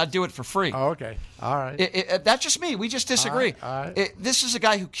Peterson, I'd do it for free. Oh, okay. All right. That's just me. We just disagree. All right. This is a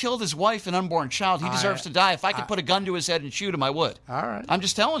guy who killed his wife and unborn child. He deserves to die. If I could put a gun to his head and shoot him, I would. All right. I'm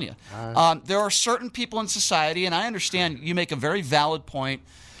just telling you. There are certain people in society, and I understand you make a very valid point.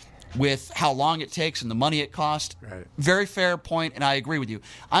 with how long it takes and the money it costs. Right. Very fair point, and I agree with you.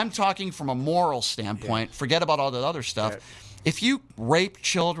 I'm talking from a moral standpoint. Forget about all the other stuff. Right. If you rape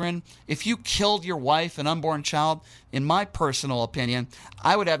children, if you killed your wife, an unborn child, in my personal opinion,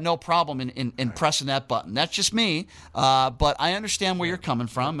 I would have no problem in pressing that button. That's just me, but I understand where you're coming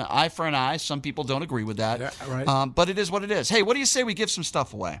from. Eye for an eye. Some people don't agree with that. Yeah, right. But it is what it is. Hey, what do you say we give some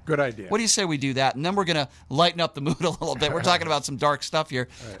stuff away? Good idea. What do you say we do that? And then we're going to lighten up the mood a little bit. We're talking about some dark stuff here.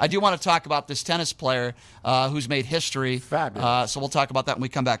 Right. I do want to talk about this tennis player who's made history. Fabulous. So we'll talk about that when we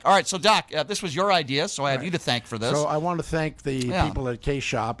come back. All right, so Doc, this was your idea, so I have you to thank for this. So I want to thank the people at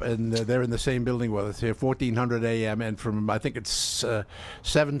K-Shop, and they're in the same building with us here, 1400 a.m., and from, I think it's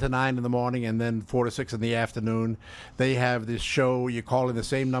 7 to 9 in the morning and then 4 to 6 in the afternoon. They have this show. You call in the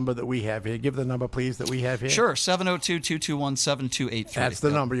same number that we have here. Give the number, please, that we have here. Sure, 702-221-7283. That's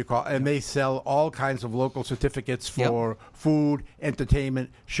the number you call. And they sell all kinds of local certificates for food, entertainment,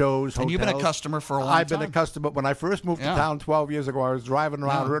 shows, hotels. And you've been a customer for a long I've time. been a customer. When I first moved to town 12 years ago, I was driving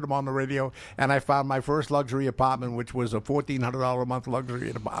around, heard them on the radio, and I found my first luxury apartment, which was a $1,400 a month luxury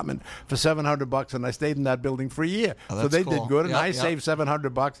apartment for $700, and I stayed in that building for a year. Oh, so they cool. did good, and Yep, I saved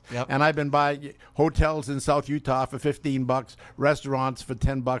 $700. Yep. And I've been buying hotels in South Utah for $15, restaurants for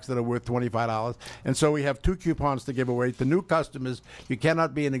 $10 that are worth $25. And so we have 2 coupons to give away. To new customers, you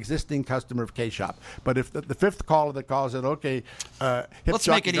cannot be an existing customer of K-Shop. But if the fifth caller that calls it, okay, let's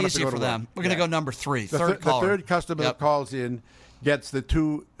make it easy for them. We're going to go number 3, third caller. The third customer that calls in gets the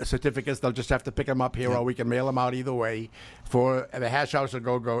 2 certificates. They'll just have to pick them up here, or we can mail them out either way for the Hash House or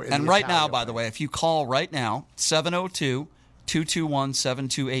Go-Go. And right now, by the way, if you call right now,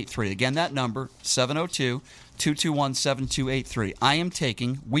 702-221-7283. Again, that number,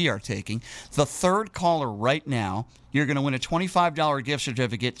 702-221-7283. We are taking the third caller right now. You're going to win a $25 gift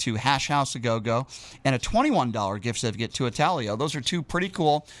certificate to Hash House of Go-Go and a $21 gift certificate to Italio. Those are 2 pretty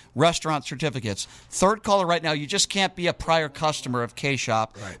cool restaurant certificates. Third caller right now, you just can't be a prior customer of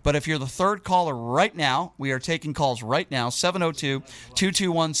K-Shop. Right. But if you're the third caller right now, we are taking calls right now,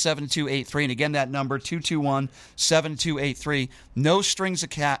 702-221-7283. And again, that number, 221-7283. No strings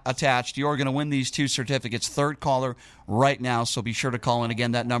attached. You're going to win these 2 certificates. Third caller right now, so be sure to call in.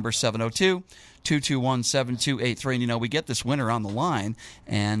 Again, that number, 702-221-7283. And, we get this winner on the line,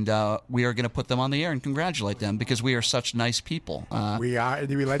 and we are going to put them on the air and congratulate them because we are such nice people. We are, and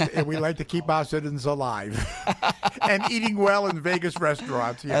we like to keep our citizens alive and eating well in Vegas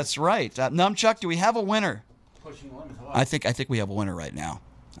restaurants. Yes. That's right. Numchuck, do we have a winner? I think we have a winner right now.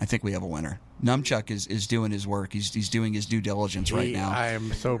 I think we have a winner. Numchuck is doing his work. He's doing his due diligence right now. I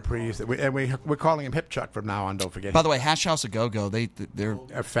am so pleased. We're calling him Hip Chuck from now on, don't forget. By the way, Hash House of Go-Go, their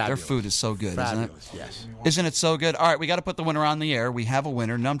food is so good, fabulous, isn't it? Yes. Isn't it so good? All right, we got to put the winner on the air. We have a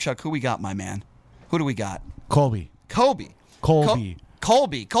winner. Numchuck, who we got, my man? Who do we got? Colby. Colby,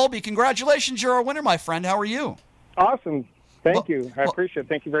 congratulations. You're our winner, my friend. How are you? Awesome. Thank you. I appreciate it.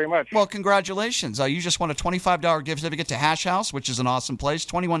 Thank you very much. Well, congratulations. You just won a $25 gift certificate to Hash House, which is an awesome place.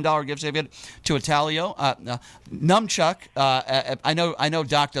 $21 gift certificate to Italio. Numchuck, I know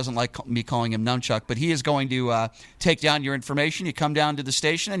Doc doesn't like me calling him Numchuck, but he is going to take down your information. You come down to the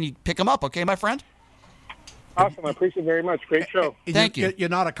station and you pick him up, okay, my friend? Awesome. I appreciate it very much. Great show. Thank you. You're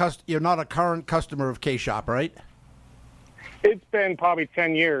not a current customer of K-Shop, right? It's been probably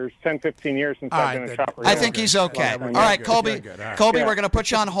 15 years since I've been a shopper. I think he's okay. All right, Colby. Good. Colby, we're going to put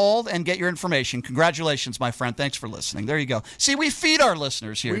you on hold and get your information. Congratulations, my friend. Thanks for listening. There you go. See, we feed our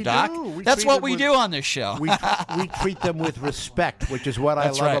listeners here, Doc. That's what we do on this show. We treat them with respect, which is what I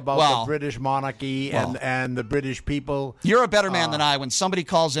love about the British monarchy and the British people. You're a better man than I. When somebody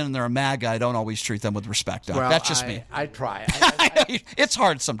calls in and they're a MAGA, I don't always treat them with respect, Doc. That's just me. I try. It's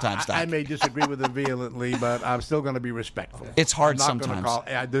hard sometimes, Doc. I may disagree with them vehemently, but I'm still going to be respectful. It's hard sometimes.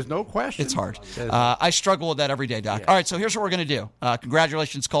 There's no question. It's hard. I struggle with that every day, Doc. Yeah. All right, so here's what we're going to do.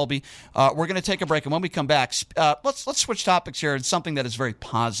 Congratulations, Colby. We're going to take a break, and when we come back, let's switch topics here. It's something that is very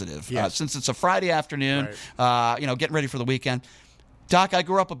positive. Yes. Since it's a Friday afternoon, getting ready for the weekend. Doc, I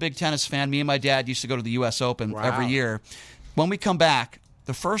grew up a big tennis fan. Me and my dad used to go to the U.S. Open every year. When we come back,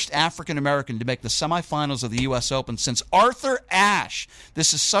 the first African-American to make the semifinals of the U.S. Open since Arthur Ashe.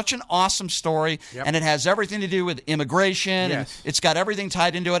 This is such an awesome story, and it has everything to do with immigration. Yes. And it's got everything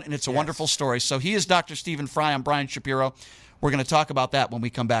tied into it, and it's a wonderful story. So he is Dr. Stephen Fry. I'm Brian Shapiro. We're going to talk about that when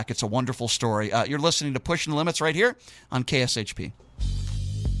we come back. It's a wonderful story. You're listening to Pushing the Limits right here on KSHP.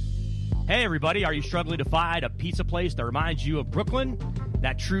 Hey, everybody. Are you struggling to find a pizza place that reminds you of Brooklyn?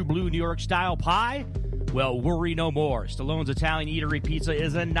 That true blue New York style pie? Well, worry no more. Stallone's Italian Eatery Pizza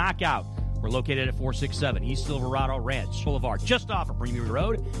is a knockout. We're located at 467 East Silverado Ranch Boulevard, just off of Premier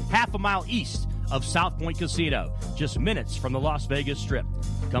Road, half a mile east of South Point Casino, just minutes from the Las Vegas Strip.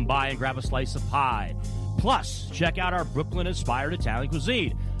 Come by and grab a slice of pie. Plus, check out our Brooklyn-inspired Italian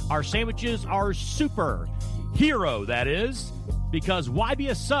cuisine. Our sandwiches are super. Hero, that is. Because why be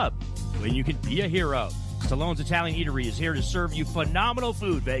a sub when you can be a hero? Stallone's Italian Eatery is here to serve you phenomenal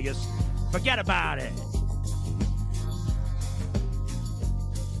food, Vegas. Forget about it.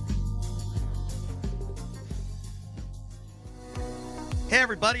 Hey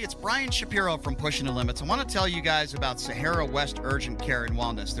everybody, it's Brian Shapiro from Pushing the Limits. I want to tell you guys about Sahara West Urgent Care and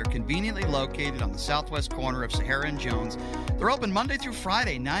Wellness. They're conveniently located on the southwest corner of Sahara and Jones. They're open Monday through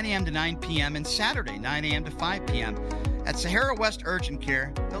Friday, 9 a.m. to 9 p.m. and Saturday, 9 a.m. to 5 p.m. At Sahara West Urgent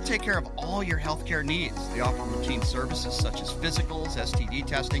Care, they'll take care of all your healthcare needs. They offer routine services such as physicals, STD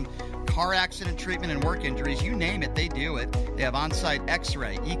testing, car accident treatment, and work injuries. You name it, they do it. They have on-site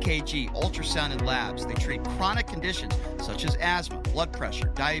x-ray, EKG, ultrasound, and labs. They treat chronic conditions such as asthma, blood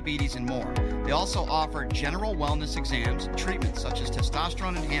pressure, diabetes, and more. They also offer general wellness exams, treatments such as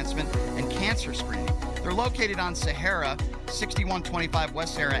testosterone enhancement, and cancer screening. They're located on Sahara, 6125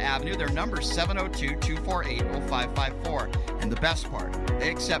 West Sahara Avenue. Their number is 702-248-0554. And the best part,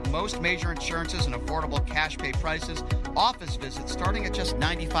 they accept most major insurances and affordable cash pay prices. Office visits starting at just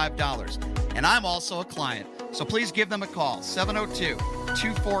 $95. And I'm also a client, so please give them a call,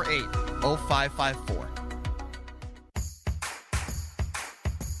 702-248-0554.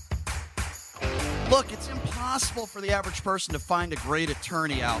 Look, it's impossible for the average person to find a great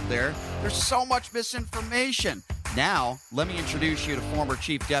attorney out there. There's so much misinformation. Now, let me introduce you to former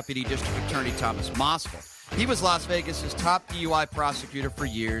Chief Deputy District Attorney Thomas Moskal. He was Las Vegas's top DUI prosecutor for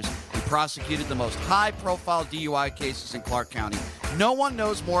years. He prosecuted the most high-profile DUI cases in Clark County. No one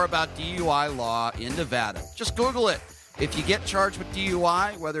knows more about DUI law in Nevada. Just Google it. If you get charged with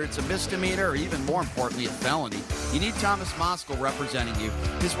DUI, whether it's a misdemeanor or even more importantly, a felony, you need Thomas Moskal representing you.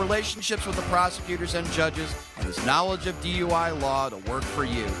 His relationships with the prosecutors and judges and his knowledge of DUI law to work for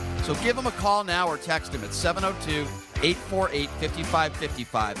you. So give him a call now or text him at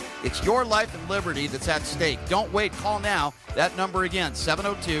 702-848-5555. It's your life and liberty that's at stake. Don't wait. Call now. That number again,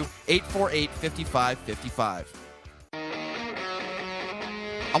 702-848-5555.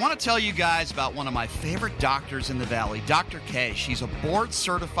 I want to tell you guys about one of my favorite doctors in the Valley, Dr. K. She's a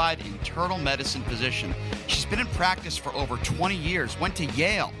board-certified internal medicine physician. She's been in practice for over 20 years, went to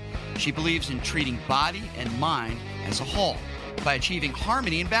Yale. She believes in treating body and mind as a whole by achieving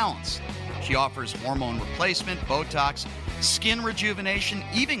harmony and balance. She offers hormone replacement, Botox, skin rejuvenation,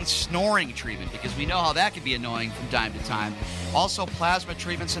 even snoring treatment, because we know how that can be annoying from time to time. Also plasma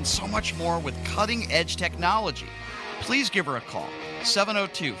treatments and so much more with cutting-edge technology. Please give her a call.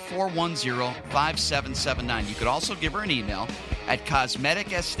 702-410-5779. You could also give her an email at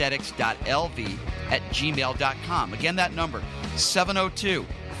cosmeticaesthetics.lv@gmail.com. Again, that number,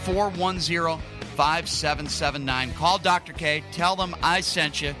 702-410-5779. Call Dr. K, tell them I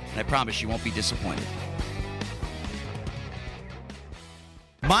sent you, and I promise you won't be disappointed.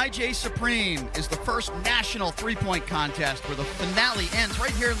 My J Supreme is the first national three-point contest where the finale ends right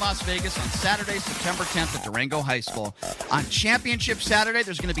here in Las Vegas on Saturday, September 10th at Durango High School. On Championship Saturday,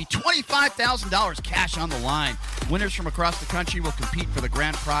 there's going to be $25,000 cash on the line. Winners from across the country will compete for the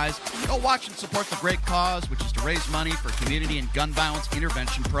grand prize. Go watch and support the great cause, which is to raise money for community and gun violence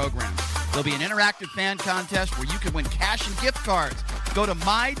intervention programs. There'll be an interactive fan contest where you can win cash and gift cards. Go to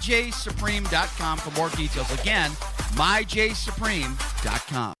myjsupreme.com for more details. Again,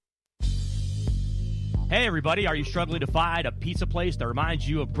 myjsupreme.com. Hey everybody, are you struggling to find a pizza place that reminds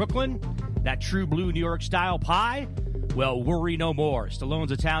you of Brooklyn? That true blue New York style pie? Well, worry no more.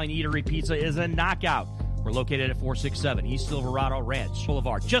 Stallone's Italian Eatery Pizza is a knockout. We're located at 467 East Silverado Ranch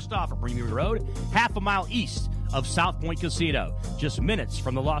Boulevard, just off of Premier Road, half a mile east of South Point Casino, just minutes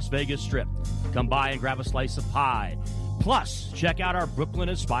from the Las Vegas Strip. Come by and grab a slice of pie. Plus, check out our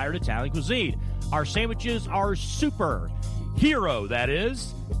Brooklyn-inspired Italian cuisine. Our sandwiches are super. Hero, that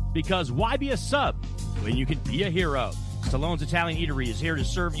is. Because why be a sub when you can be a hero? Stallone's Italian Eatery is here to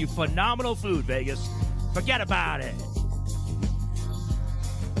serve you phenomenal food, Vegas. Forget about it.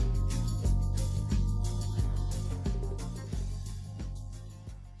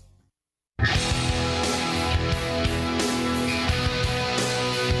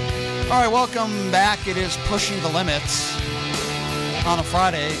 All right, welcome back. It is Pushing the Limits on a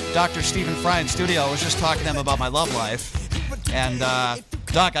Friday. Dr. Stephen Fry in studio. I was just talking to him about my love life. And,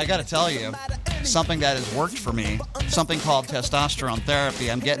 Doc, I got to tell you, something that has worked for me, something called testosterone therapy.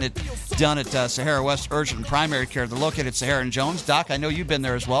 I'm getting it done at Sahara West Urgent and Primary Care. They're located at Sahara and Jones. Doc, I know you've been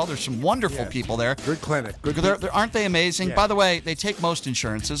there as well. There's some wonderful people there. Good clinic. Aren't they amazing? Yeah. By the way, they take most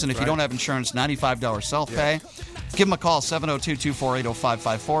insurances, and if you don't have insurance, $95 self-pay. Give them a call,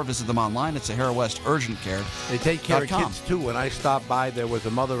 702-248-0554. Visit them online. It's Sahara West Urgent Care. They take care of kids, too. When I stopped by, there was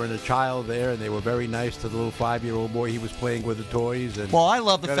a mother and a child there, and they were very nice to the little 5-year-old boy. He was playing with the toys. And well, I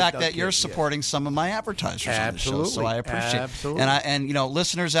love the fact that you're supporting some of my advertisers on the show, so I appreciate it. Absolutely. And you know,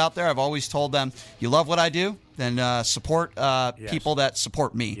 listeners out there, I've always told them, you love what I do, then support people that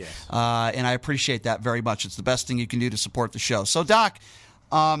support me. Yes. And I appreciate that very much. It's the best thing you can do to support the show. So, Doc,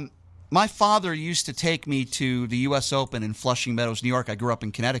 my father used to take me to the U.S. Open in Flushing Meadows, New York. I grew up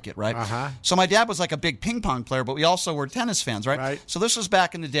in Connecticut, right? Uh-huh. So my dad was like a big ping pong player, but we also were tennis fans, right? Right. So this was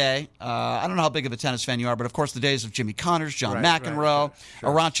back in the day. I don't know how big of a tennis fan you are, but of course the days of Jimmy Connors, John McEnroe,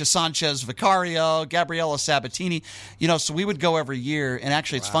 Arantxa Sanchez Vicario, Gabriela Sabatini. You know, so we would go every year. And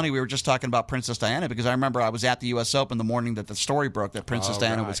actually, it's funny, we were just talking about Princess Diana because I remember I was at the U.S. Open the morning that the story broke that Princess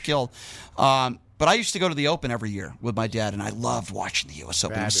Diana was killed. But I used to go to the Open every year with my dad, and I loved watching the U.S.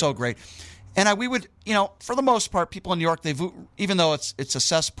 Open. It was so great. And we would, you know, for the most part, people in New York, even though it's a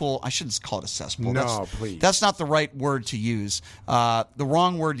cesspool, I shouldn't call it a cesspool. No, please. That's not the right word to use. The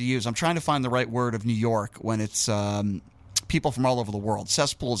wrong word to use. I'm trying to find the right word of New York when it's people from all over the world.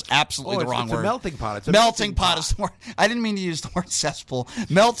 Cesspool is absolutely the wrong word. It's a melting pot. It's a melting pot is the word. I didn't mean to use the word cesspool.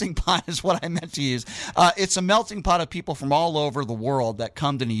 Melting pot is what I meant to use. It's a melting pot of people from all over the world that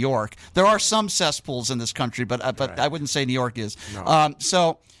come to New York. There are some cesspools in this country, but I wouldn't say New York is. No.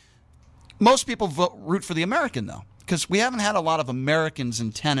 So most people root for the American, though, because we haven't had a lot of Americans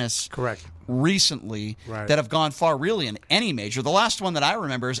in tennis recently that have gone far, really, in any major. The last one that I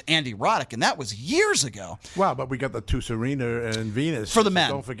remember is Andy Roddick, and that was years ago. Well, but we got the two Serena and Venus. For the men.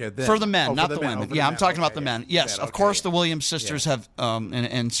 So don't forget that. For the men, not the women. I'm talking about the men. Yes, of course, the Williams sisters have,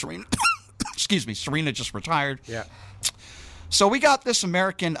 and Serena, excuse me, Serena just retired. Yeah. So we got this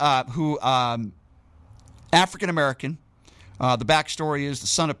American who, African-American. The backstory is the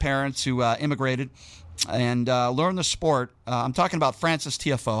son of parents who immigrated and learned the sport. I'm talking about Frances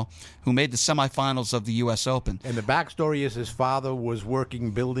Tiafoe, who made the semifinals of the U.S. Open. And the backstory is his father was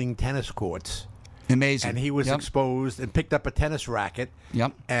working building tennis courts. Amazing. And he was exposed and picked up a tennis racket.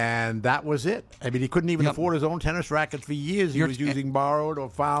 Yep. And that was it. I mean, he couldn't even afford his own tennis racket for years. He was using borrowed or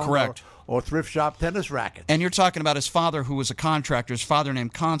found or thrift shop tennis rackets. And you're talking about his father, who was a contractor, his father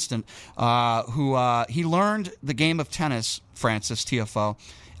named Constant, who he learned the game of tennis, Frances Tiafoe,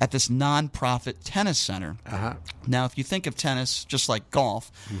 at this nonprofit tennis center. Now, if you think of tennis just like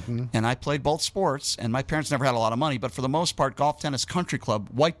golf, and I played both sports, and my parents never had a lot of money, but for the most part, golf, tennis, country club,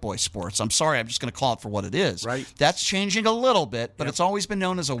 white boy sports. I'm sorry, I'm just going to call it for what it is. Right. That's changing a little bit, but it's always been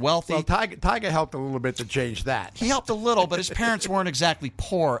known as a wealthy... Well, Tiger helped a little bit to change that. He helped a little, but his parents weren't exactly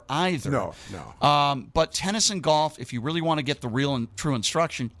poor either. No. But tennis and golf, if you really want to get the real and true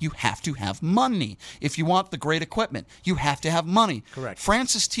instruction, you have to have money. If you want the great equipment, you have to have money. Correct.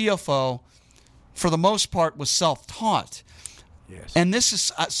 Frances Tiafoe, for the most part, was self-taught. Yes. And this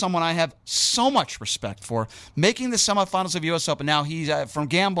is someone I have so much respect for. Making the semifinals of U.S. Open. Now, he's from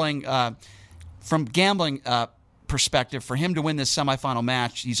gambling perspective, for him to win this semifinal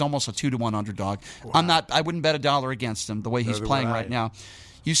match, he's almost a 2-1 underdog. Wow. I wouldn't bet $1 against him the way he's playing right now.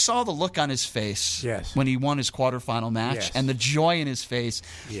 You saw the look on his face when he won his quarterfinal match and the joy in his face.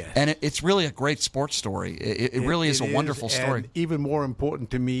 And it's really a great sports story. It really is a wonderful story. And even more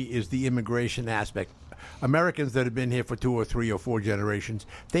important to me is the immigration aspect. Americans that have been here for 2 or 3 or 4 generations,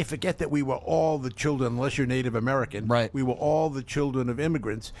 they forget that we were all the children, unless you're Native American, we were all the children of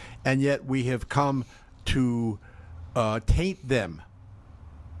immigrants, and yet we have come to taint them.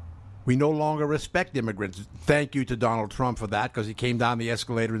 We no longer respect immigrants. Thank you to Donald Trump for that, because he came down the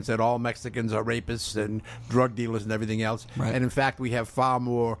escalator and said all Mexicans are rapists and drug dealers and everything else. Right. And in fact, we have far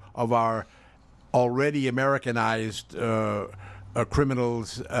more of our already Americanized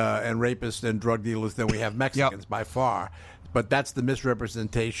criminals and rapists and drug dealers than we have Mexicans by far. But that's the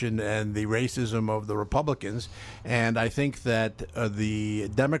misrepresentation and the racism of the Republicans. And I think that the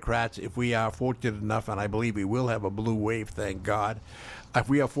Democrats, if we are fortunate enough, and I believe we will have a blue wave, thank God, if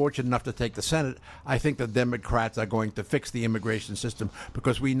we are fortunate enough to take the Senate, I think the Democrats are going to fix the immigration system,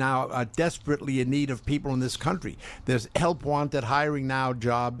 because we now are desperately in need of people in this country. There's help wanted hiring now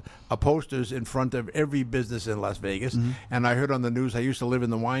job posters in front of every business in Las Vegas. And I heard on the news, I used to live in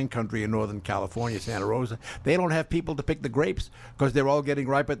the wine country in Northern California, Santa Rosa. They don't have people to pick the grapes because they're all getting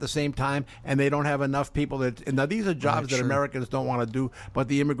ripe at the same time, and they don't have enough people that. And now these are jobs that Americans don't want to do, but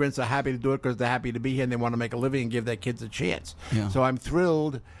the immigrants are happy to do it because they're happy to be here and they want to make a living and give their kids a chance. So I'm thrilled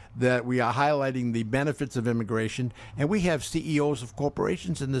that we are highlighting the benefits of immigration, and we have CEOs of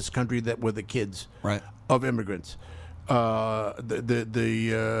corporations in this country that were the kids of immigrants.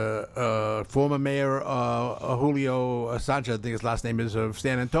 the former mayor Julio Sanchez, I think his last name is, of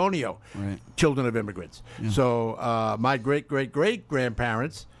San Antonio, right. Children of immigrants. Yeah. So my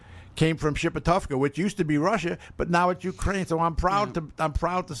great-great-great-grandparents came from Shipatovka, which used to be Russia, but now it's Ukraine. So I'm proud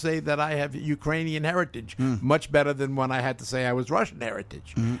to say that I have Ukrainian heritage, much better than when I had to say I was Russian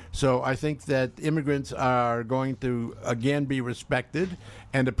heritage. So I think that immigrants are going to again be respected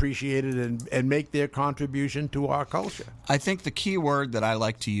and appreciated and make their contribution to our culture. I think the key word that I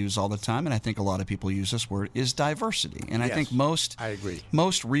like to use all the time, and I think a lot of people use this word, is diversity. And I think I agree.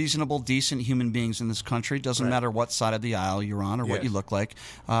 Most reasonable, decent human beings in this country, doesn't matter what side of the aisle you're on or what you look like,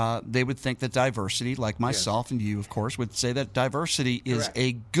 they would think that diversity, like myself and you, of course, would say that diversity is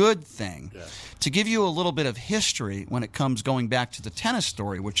a good thing. To give you a little bit of history when it comes going back to the tennis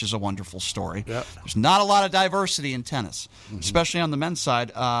story, which is a wonderful story, there's not a lot of diversity in tennis, especially on the men's side.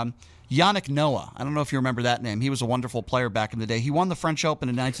 Yannick Noah, I don't know if you remember that name. He was a wonderful player back in the day. He won the French Open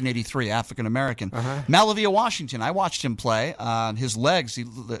in 1983, African-American. Malavia Washington, I watched him play. His legs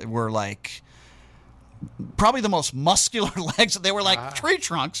were like probably the most muscular legs. They were like tree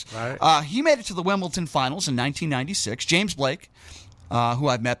trunks. He made it to the Wimbledon finals in 1996. James Blake, who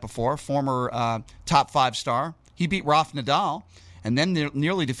I've met before, former top 5 star. He beat Rafa Nadal and then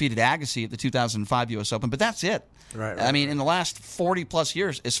nearly defeated Agassi at the 2005 U.S. Open. But that's it. I mean, in the last 40-plus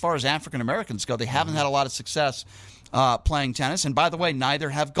years, as far as African Americans go, they haven't had a lot of success playing tennis. And by the way, neither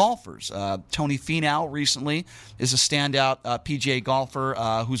have golfers. Tony Finau recently is a standout PGA golfer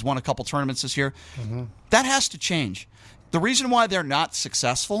who's won a couple tournaments this year. That has to change. The reason why they're not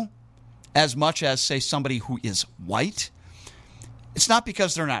successful, as much as, say, somebody who is white, it's not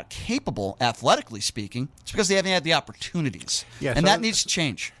because they're not capable, athletically speaking. It's because they haven't had the opportunities. And that needs to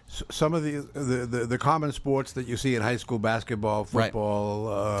change. Some of the common sports that you see in high school, basketball, football,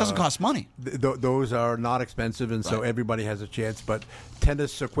 doesn't cost money. Those are not expensive, and so everybody has a chance. But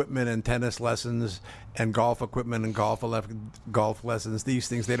tennis equipment and tennis lessons, and golf equipment and golf lessons, these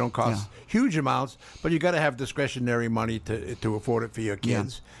things, they don't cost huge amounts, but you got to have discretionary money to afford it for your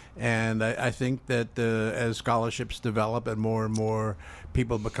kids. And I think that as scholarships develop and more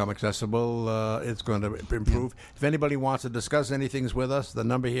people become accessible, it's going to improve. If anybody wants to discuss anything with us, the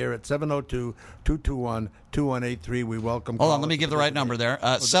number here at 702-221-2183. We welcome. Hold on, let me give the right number there.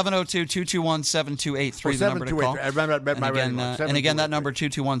 702-221-7283. The number to call. And again, that number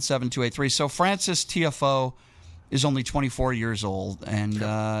 221-7283. So Francis TFO is only 24 years old,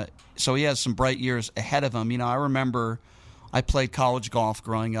 and so he has some bright years ahead of him. You know, I remember I played college golf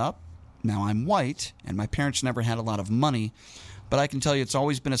growing up. Now I'm white, and my parents never had a lot of money. But I can tell you it's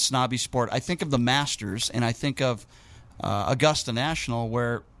always been a snobby sport. I think of the Masters, and I think of Augusta National,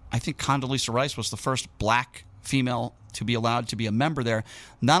 where I think Condoleezza Rice was the first black female to be allowed to be a member there.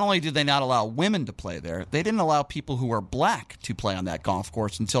 Not only did they not allow women to play there, they didn't allow people who were black to play on that golf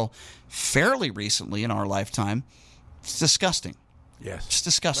course until fairly recently in our lifetime. It's disgusting. Yes. It's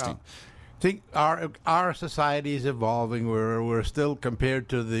disgusting. Well, I think our society is evolving. We're still, compared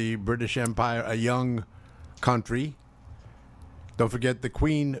to the British Empire, a young country. Don't forget, the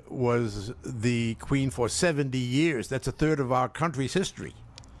Queen was the Queen for 70 years. That's a third of our country's history.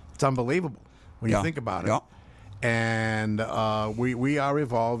 It's unbelievable when you think about it. And we are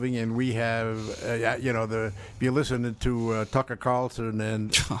evolving, and we have, if you listen to Tucker Carlson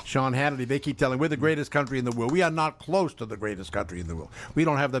and Sean Hannity, they keep telling we're the greatest country in the world. We are not close to the greatest country in the world. We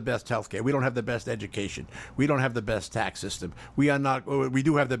don't have the best health care. We don't have the best education. We don't have the best tax system. We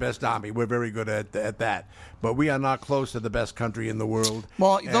do have the best army. We're very good at that. But we are not close to the best country in the world.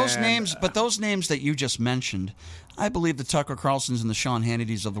 Well, those names that you just mentioned, I believe the Tucker Carlsons and the Sean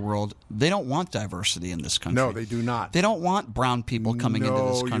Hannitys of the world, they don't want diversity in this country. No, they do not. They don't want brown people coming into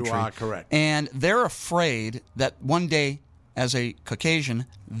this country. You are correct. And they're afraid that one day, as a Caucasian,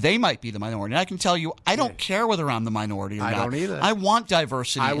 they might be the minority. And I can tell you, I don't care whether I'm the minority or not. I don't either. I want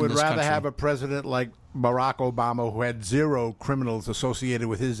diversity in this country. I would rather have a president like Barack Obama, who had 0 criminals associated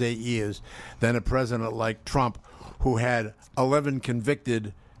with his 8 years, than a president like Trump, who had 11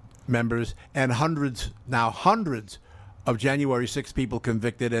 convicted members and hundreds of January 6 people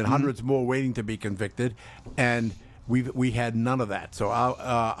convicted, and hundreds more waiting to be convicted, and we had none of that. So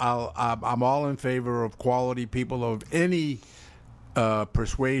I'm all in favor of quality people of any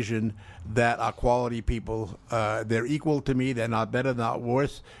persuasion that are quality people. They're equal to me. They're not better, not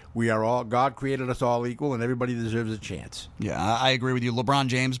worse. We are all, God created us all equal, and everybody deserves a chance. Yeah, I agree with you. LeBron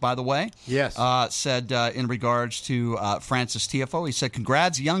James, by the way, yes, said in regards to Francis TFO, he said,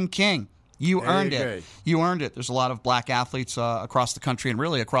 "Congrats, young king. You earned Hey, it. hey. You earned it. There's a lot of black athletes across the country and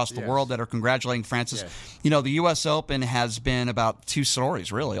really across the world that are congratulating Frances. Yes. The U.S. Open has been about two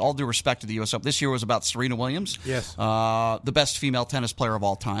stories, really. All due respect to the U.S. Open. This year was about Serena Williams. Yes. The best female tennis player of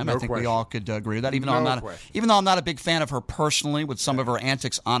all time. No I think we question. all could agree with that. Even No though question. even though I'm not a big fan of her personally, with some of her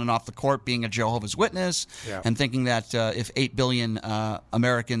antics on and off the court, being a Jehovah's Witness, and thinking that if 8 billion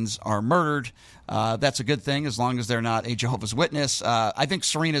Americans are murdered, that's a good thing as long as they're not a Jehovah's Witness. I think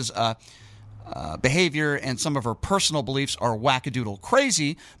Serena's behavior and some of her personal beliefs are wackadoodle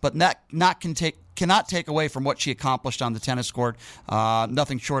crazy, but cannot take away from what she accomplished on the tennis court.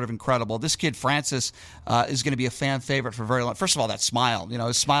 Nothing short of incredible. This kid Francis is going to be a fan favorite for very long. First of all, that smile,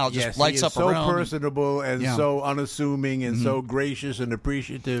 his smile just lights up a room. So personable and so unassuming and so gracious and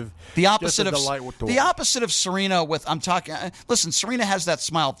appreciative. The opposite Just a delight to the watch. opposite of Serena. Listen, Serena has that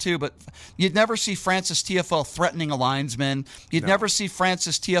smile too, but you'd never see Frances Tiafoe threatening a linesman. You'd never see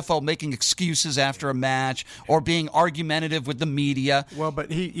Frances Tiafoe making excuses after a match or being argumentative with the media. Well,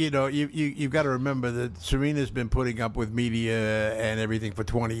 but you've got to remember that Serena's been putting up with media and everything for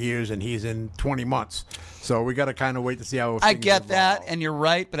 20 years, and he's in 20 months. So we got to kind of wait to see how. I get that, and you're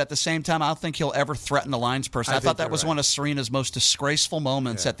right, but at the same time, I don't think he'll ever threaten a linesperson. I thought that was one of Serena's most disgraceful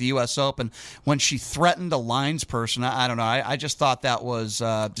moments at the U.S. Open when she threatened a linesperson. I don't know. I just thought that was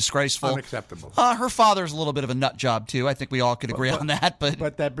disgraceful, unacceptable. Her father's a little bit of a nut job too. I think we all could agree on that.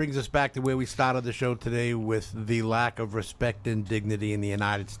 But that brings us back to where we started the show today with the lack of respect and dignity in the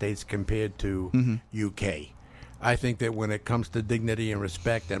United States compared to UK. I think that when it comes to dignity and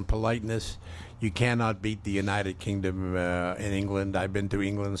respect and politeness, you cannot beat the United Kingdom in England. I've been to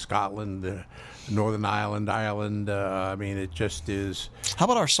England, Scotland, Northern Ireland. I mean, it just is. How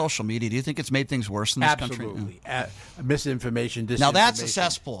about our social media? Do you think it's made things worse in this country? Absolutely. Misinformation, disinformation. Now that's a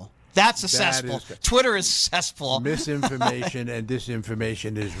cesspool. That's a cesspool. Twitter is a cesspool. Misinformation and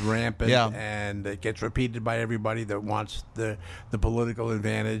disinformation is rampant, and it gets repeated by everybody that wants the political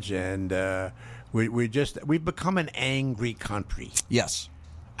advantage. And we've become an angry country. Yes.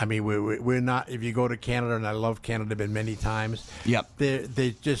 I mean, we're not. If you go to Canada, and I love Canada, been many times. Yep.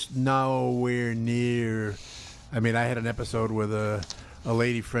 They're just nowhere near. I mean, I had an episode with a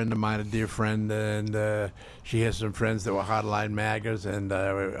lady friend of mine, a dear friend, and she has some friends that were hardline MAGAs, and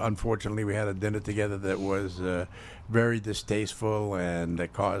unfortunately, we had a dinner together that was very distasteful and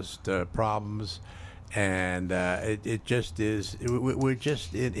that caused problems. And it just is. We're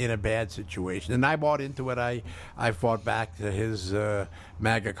just in a bad situation. And I bought into it. I fought back to his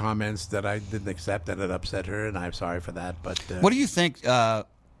MAGA comments that I didn't accept, and it upset her, and I'm sorry for that. But what do you think?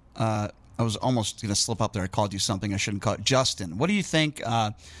 I was almost going to slip up there. I called you something I shouldn't call it. Justin, what do you think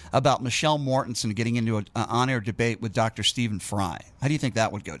about Michelle Mortensen getting into an on-air debate with Dr. Stephen Fry? How do you think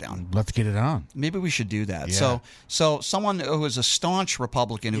that would go down? Let's get it on. Maybe we should do that. Yeah. So someone who is a staunch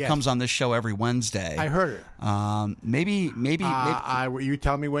Republican who comes on this show every Wednesday. I heard her. Maybe you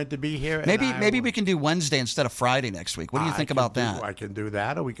tell me when to be here. Maybe we can do Wednesday instead of Friday next week. What do you think about that? I can do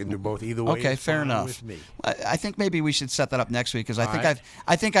that, or we can do both. Either way. Okay, is fair fine enough. With me. I think maybe we should set that up next week because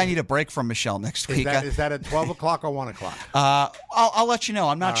I think I need a break from Michelle next week. Is that at 12 o'clock or 1 o'clock? I'll let you know.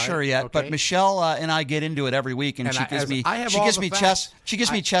 I'm not sure yet, okay. but Michelle and I get into it every week, and she gives me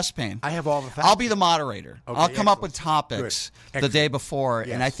chest pain. I have all the facts. I'll be the moderator. Okay, I'll come up with topics Good. the day before,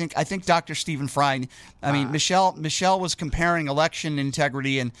 Yes. and I think Dr. Stephen Fry. I mean, Michelle was comparing election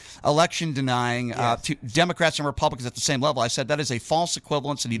integrity and election denying to Democrats and Republicans at the same level. I said that is a false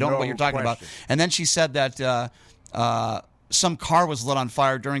equivalence, and you don't know what you're talking about. And then she said that. Some car was lit on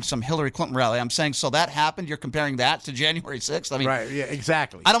fire during some Hillary Clinton rally. I'm saying, so that happened? You're comparing that to January 6th? I mean, right, yeah,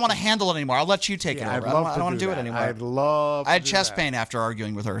 exactly. I don't want to handle it anymore. I'll let you take it over. I don't want to do it anymore. I'd love I had chest pain after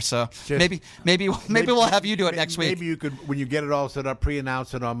arguing with her, so maybe we'll have you do it next week. Maybe you could, when you get it all set up,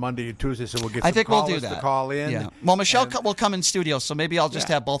 pre-announce it on Monday or Tuesday, so we'll get I think some we'll do callers that. to call in. Yeah. Well, Michelle will come in studio, so maybe I'll just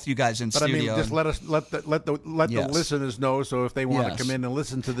have both you guys in but studio. I mean, just let the listeners know, so if they want to come in and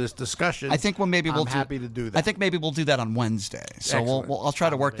listen to this discussion, I think I'm happy to do that. I think maybe we'll do that on Wednesday. So I'll try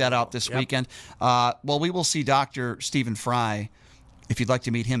to work that out this weekend. Well, we will see Dr. Stephen Fry. If you'd like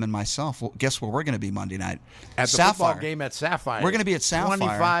to meet him and myself, well, guess where we're going to be Monday night? At the Sapphire. football game at Sapphire. We're going to be at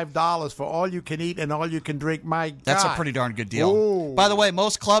Sapphire. $25 for all you can eat and all you can drink. My God. That's a pretty darn good deal. Ooh. By the way,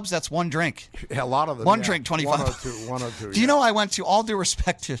 most clubs, that's one drink. A lot of them. One drink, 25. One or two. Do you know I went to, all due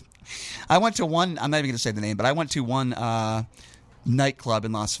respect to, I went to one, I'm not even going to say the name, but I went to one nightclub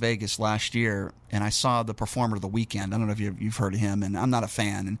in Las Vegas last year, and I saw the performer of The Weeknd. I don't know if you've heard of him, and I'm not a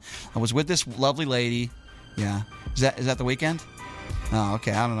fan. And I was with this lovely lady. Yeah. Is that The Weeknd? Oh,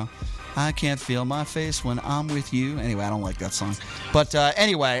 okay. I don't know. I can't feel my face when I'm with you. Anyway, I don't like that song. But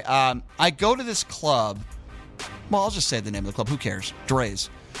anyway, I go to this club. Well, I'll just say the name of the club. Who cares? Dre's.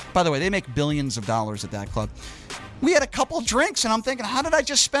 By the way, they make billions of dollars at that club. We had a couple drinks, and I'm thinking, how did I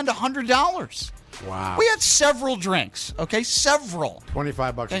just spend $100? Wow. We had several drinks, okay? Several.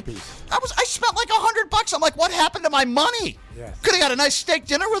 $25 a piece. I spent like $100. I'm like, what happened to my money? Yes. Could have got a nice steak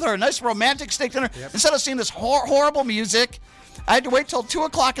dinner with her, a nice romantic steak dinner. Yep. Instead of seeing this horrible music, I had to wait till 2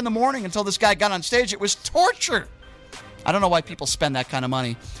 o'clock in the morning until this guy got on stage. It was torture. I don't know why people spend that kind of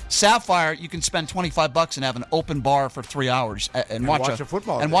money. Sapphire, you can spend $25 and have an open bar for 3 hours and watch a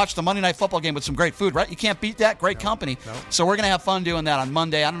football and game. watch the Monday Night Football game with some great food, right? You can't beat that. Great company. No. So we're going to have fun doing that on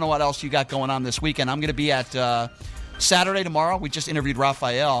Monday. I don't know what else you got going on this weekend. I'm going to be at Saturday tomorrow. We just interviewed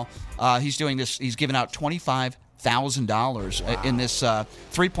Raphael. He's doing this. He's giving out $25,000 in this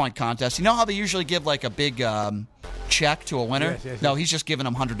 3-point contest. You know how they usually give like a big check to a winner? Yes. No, he's just giving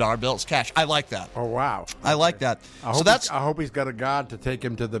them $100 bills cash. I like that. Oh, wow. I like that. I hope he's got a guard to take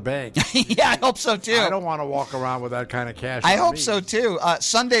him to the bank. Yeah, I hope so too. I don't want to walk around with that kind of cash. I on hope me. so too.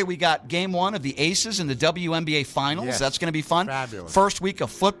 Sunday we got Game 1 of the Aces in the WNBA Finals. Yes. That's going to be fun. Fabulous. First week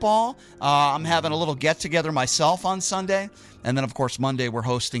of football. I'm having a little get-together myself on Sunday. And then, of course, Monday we're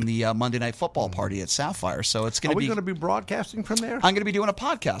hosting the Monday Night Football party at Sapphire. So it's going to be. Are we going to be broadcasting from there? I'm going to be doing a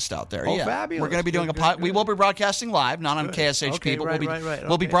podcast out there. Oh, yeah. fabulous. We're going to be doing Good. We will be broadcasting live, not on KSHP, Okay, but right.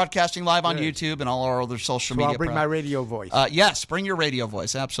 we'll be Okay. broadcasting live on Good. YouTube and all our other social So media. I'll bring my radio voice. Yes, bring your radio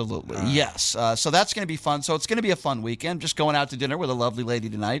voice. Absolutely. Yes. So that's going to be fun. So it's going to be a fun weekend. Just going out to dinner with a lovely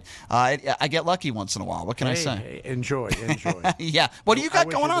lady tonight. I get lucky once in a while. What can I say? Hey, enjoy. Yeah. What do you got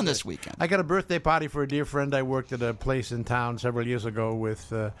wish going you on the this best. weekend? I got a birthday party for a dear friend. I worked at a place in town several years ago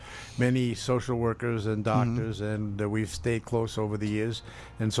with many social workers and doctors, and we've stayed close over the years.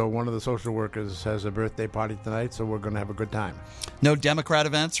 And so one of the social workers has a birthday party tonight, so we're going to have a good time. No Democrat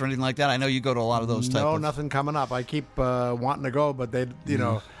events or anything like that? I know you go to a lot of those type No, of... nothing coming up. I keep wanting to go, but they, you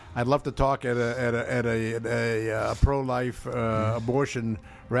know, I'd love to talk at a pro-life abortion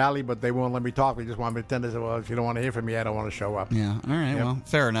rally, but they won't let me talk. They just want me to attend. I said, well, if you don't want to hear from me, I don't want to show up. Yeah. All right. Yep. Well,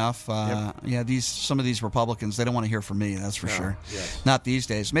 fair enough. Yep. Yeah. Some of these Republicans, they don't want to hear from me. That's for sure. Yes. Not these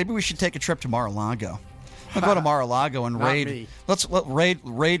days. Maybe we should take a trip to Mar-a-Lago. We'll go to Mar-a-Lago and Not raid. me. Let's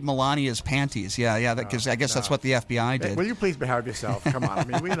raid Melania's panties. Yeah. Because I guess that's what the FBI did. Will you please behave yourself? Come on. I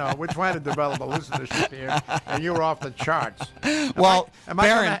mean, we know we're trying to develop a listenership here, and you're off the charts. Well, am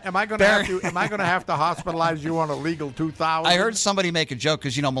Baron, I going to have to hospitalize you on a legal 2,000? I heard somebody make a joke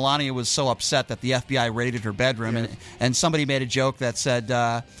because Melania was so upset that the FBI raided her bedroom, and somebody made a joke that said,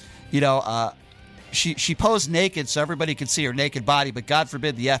 She posed naked so everybody could see her naked body, but God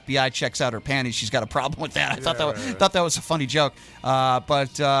forbid the FBI checks out her panties. She's got a problem with that. I thought that was a funny joke.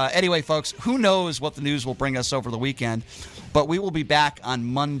 But anyway, folks, who knows what the news will bring us over the weekend. But we will be back on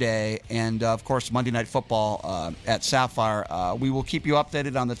Monday, and, of course, Monday Night Football at Sapphire. We will keep you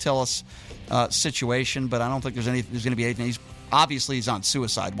updated on the Tillis situation, but I don't think there's going to be anything. Obviously, he's on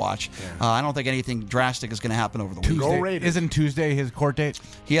suicide watch. Yeah. I don't think anything drastic is going to happen over the weekend. Go Raiders. Isn't Tuesday his court date?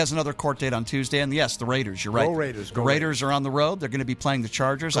 He has another court date on Tuesday, and yes, the Raiders. You're right. Go Raiders. The Raiders are on the road. They're going to be playing the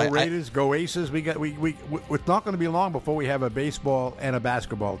Chargers. Go Raiders. Go Aces. It's not going to be long before we have a baseball and a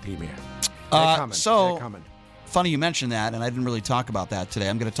basketball team here. They're coming. They're coming. Funny you mentioned that, and I didn't really talk about that today.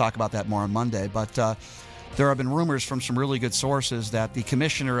 I'm going to talk about that more on Monday. But there have been rumors from some really good sources that the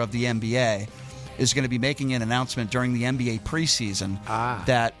commissioner of the NBA is going to be making an announcement during the NBA preseason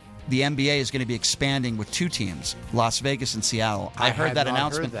that the NBA is going to be expanding with 2 teams, Las Vegas and Seattle. I heard that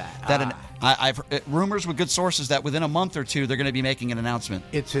announcement. I've heard rumors with good sources that within a month or 2 they're going to be making an announcement.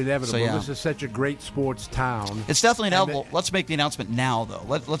 It's inevitable. So, yeah. This is such a great sports town. It's definitely inevitable. Let's make the announcement now, though.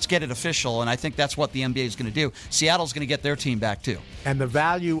 Let's get it official, and I think that's what the NBA is going to do. Seattle's going to get their team back, too. And the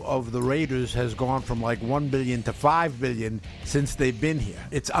value of the Raiders has gone from like $1 billion to $5 billion since they've been here.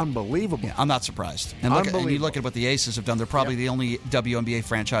 It's unbelievable. Yeah, I'm not surprised. And you look at what the Aces have done. They're probably the only WNBA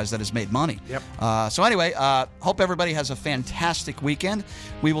franchise that has made money. Yep. So anyway, hope everybody has a fantastic weekend.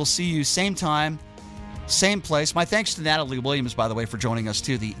 We will see you same time, same place. My thanks to Natalie Williams, by the way, for joining us,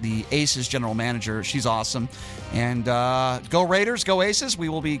 too, the Aces general manager. She's awesome. And go Raiders, go Aces. We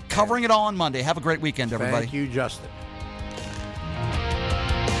will be covering it all on Monday. Have a great weekend, everybody. Thank you, Justin.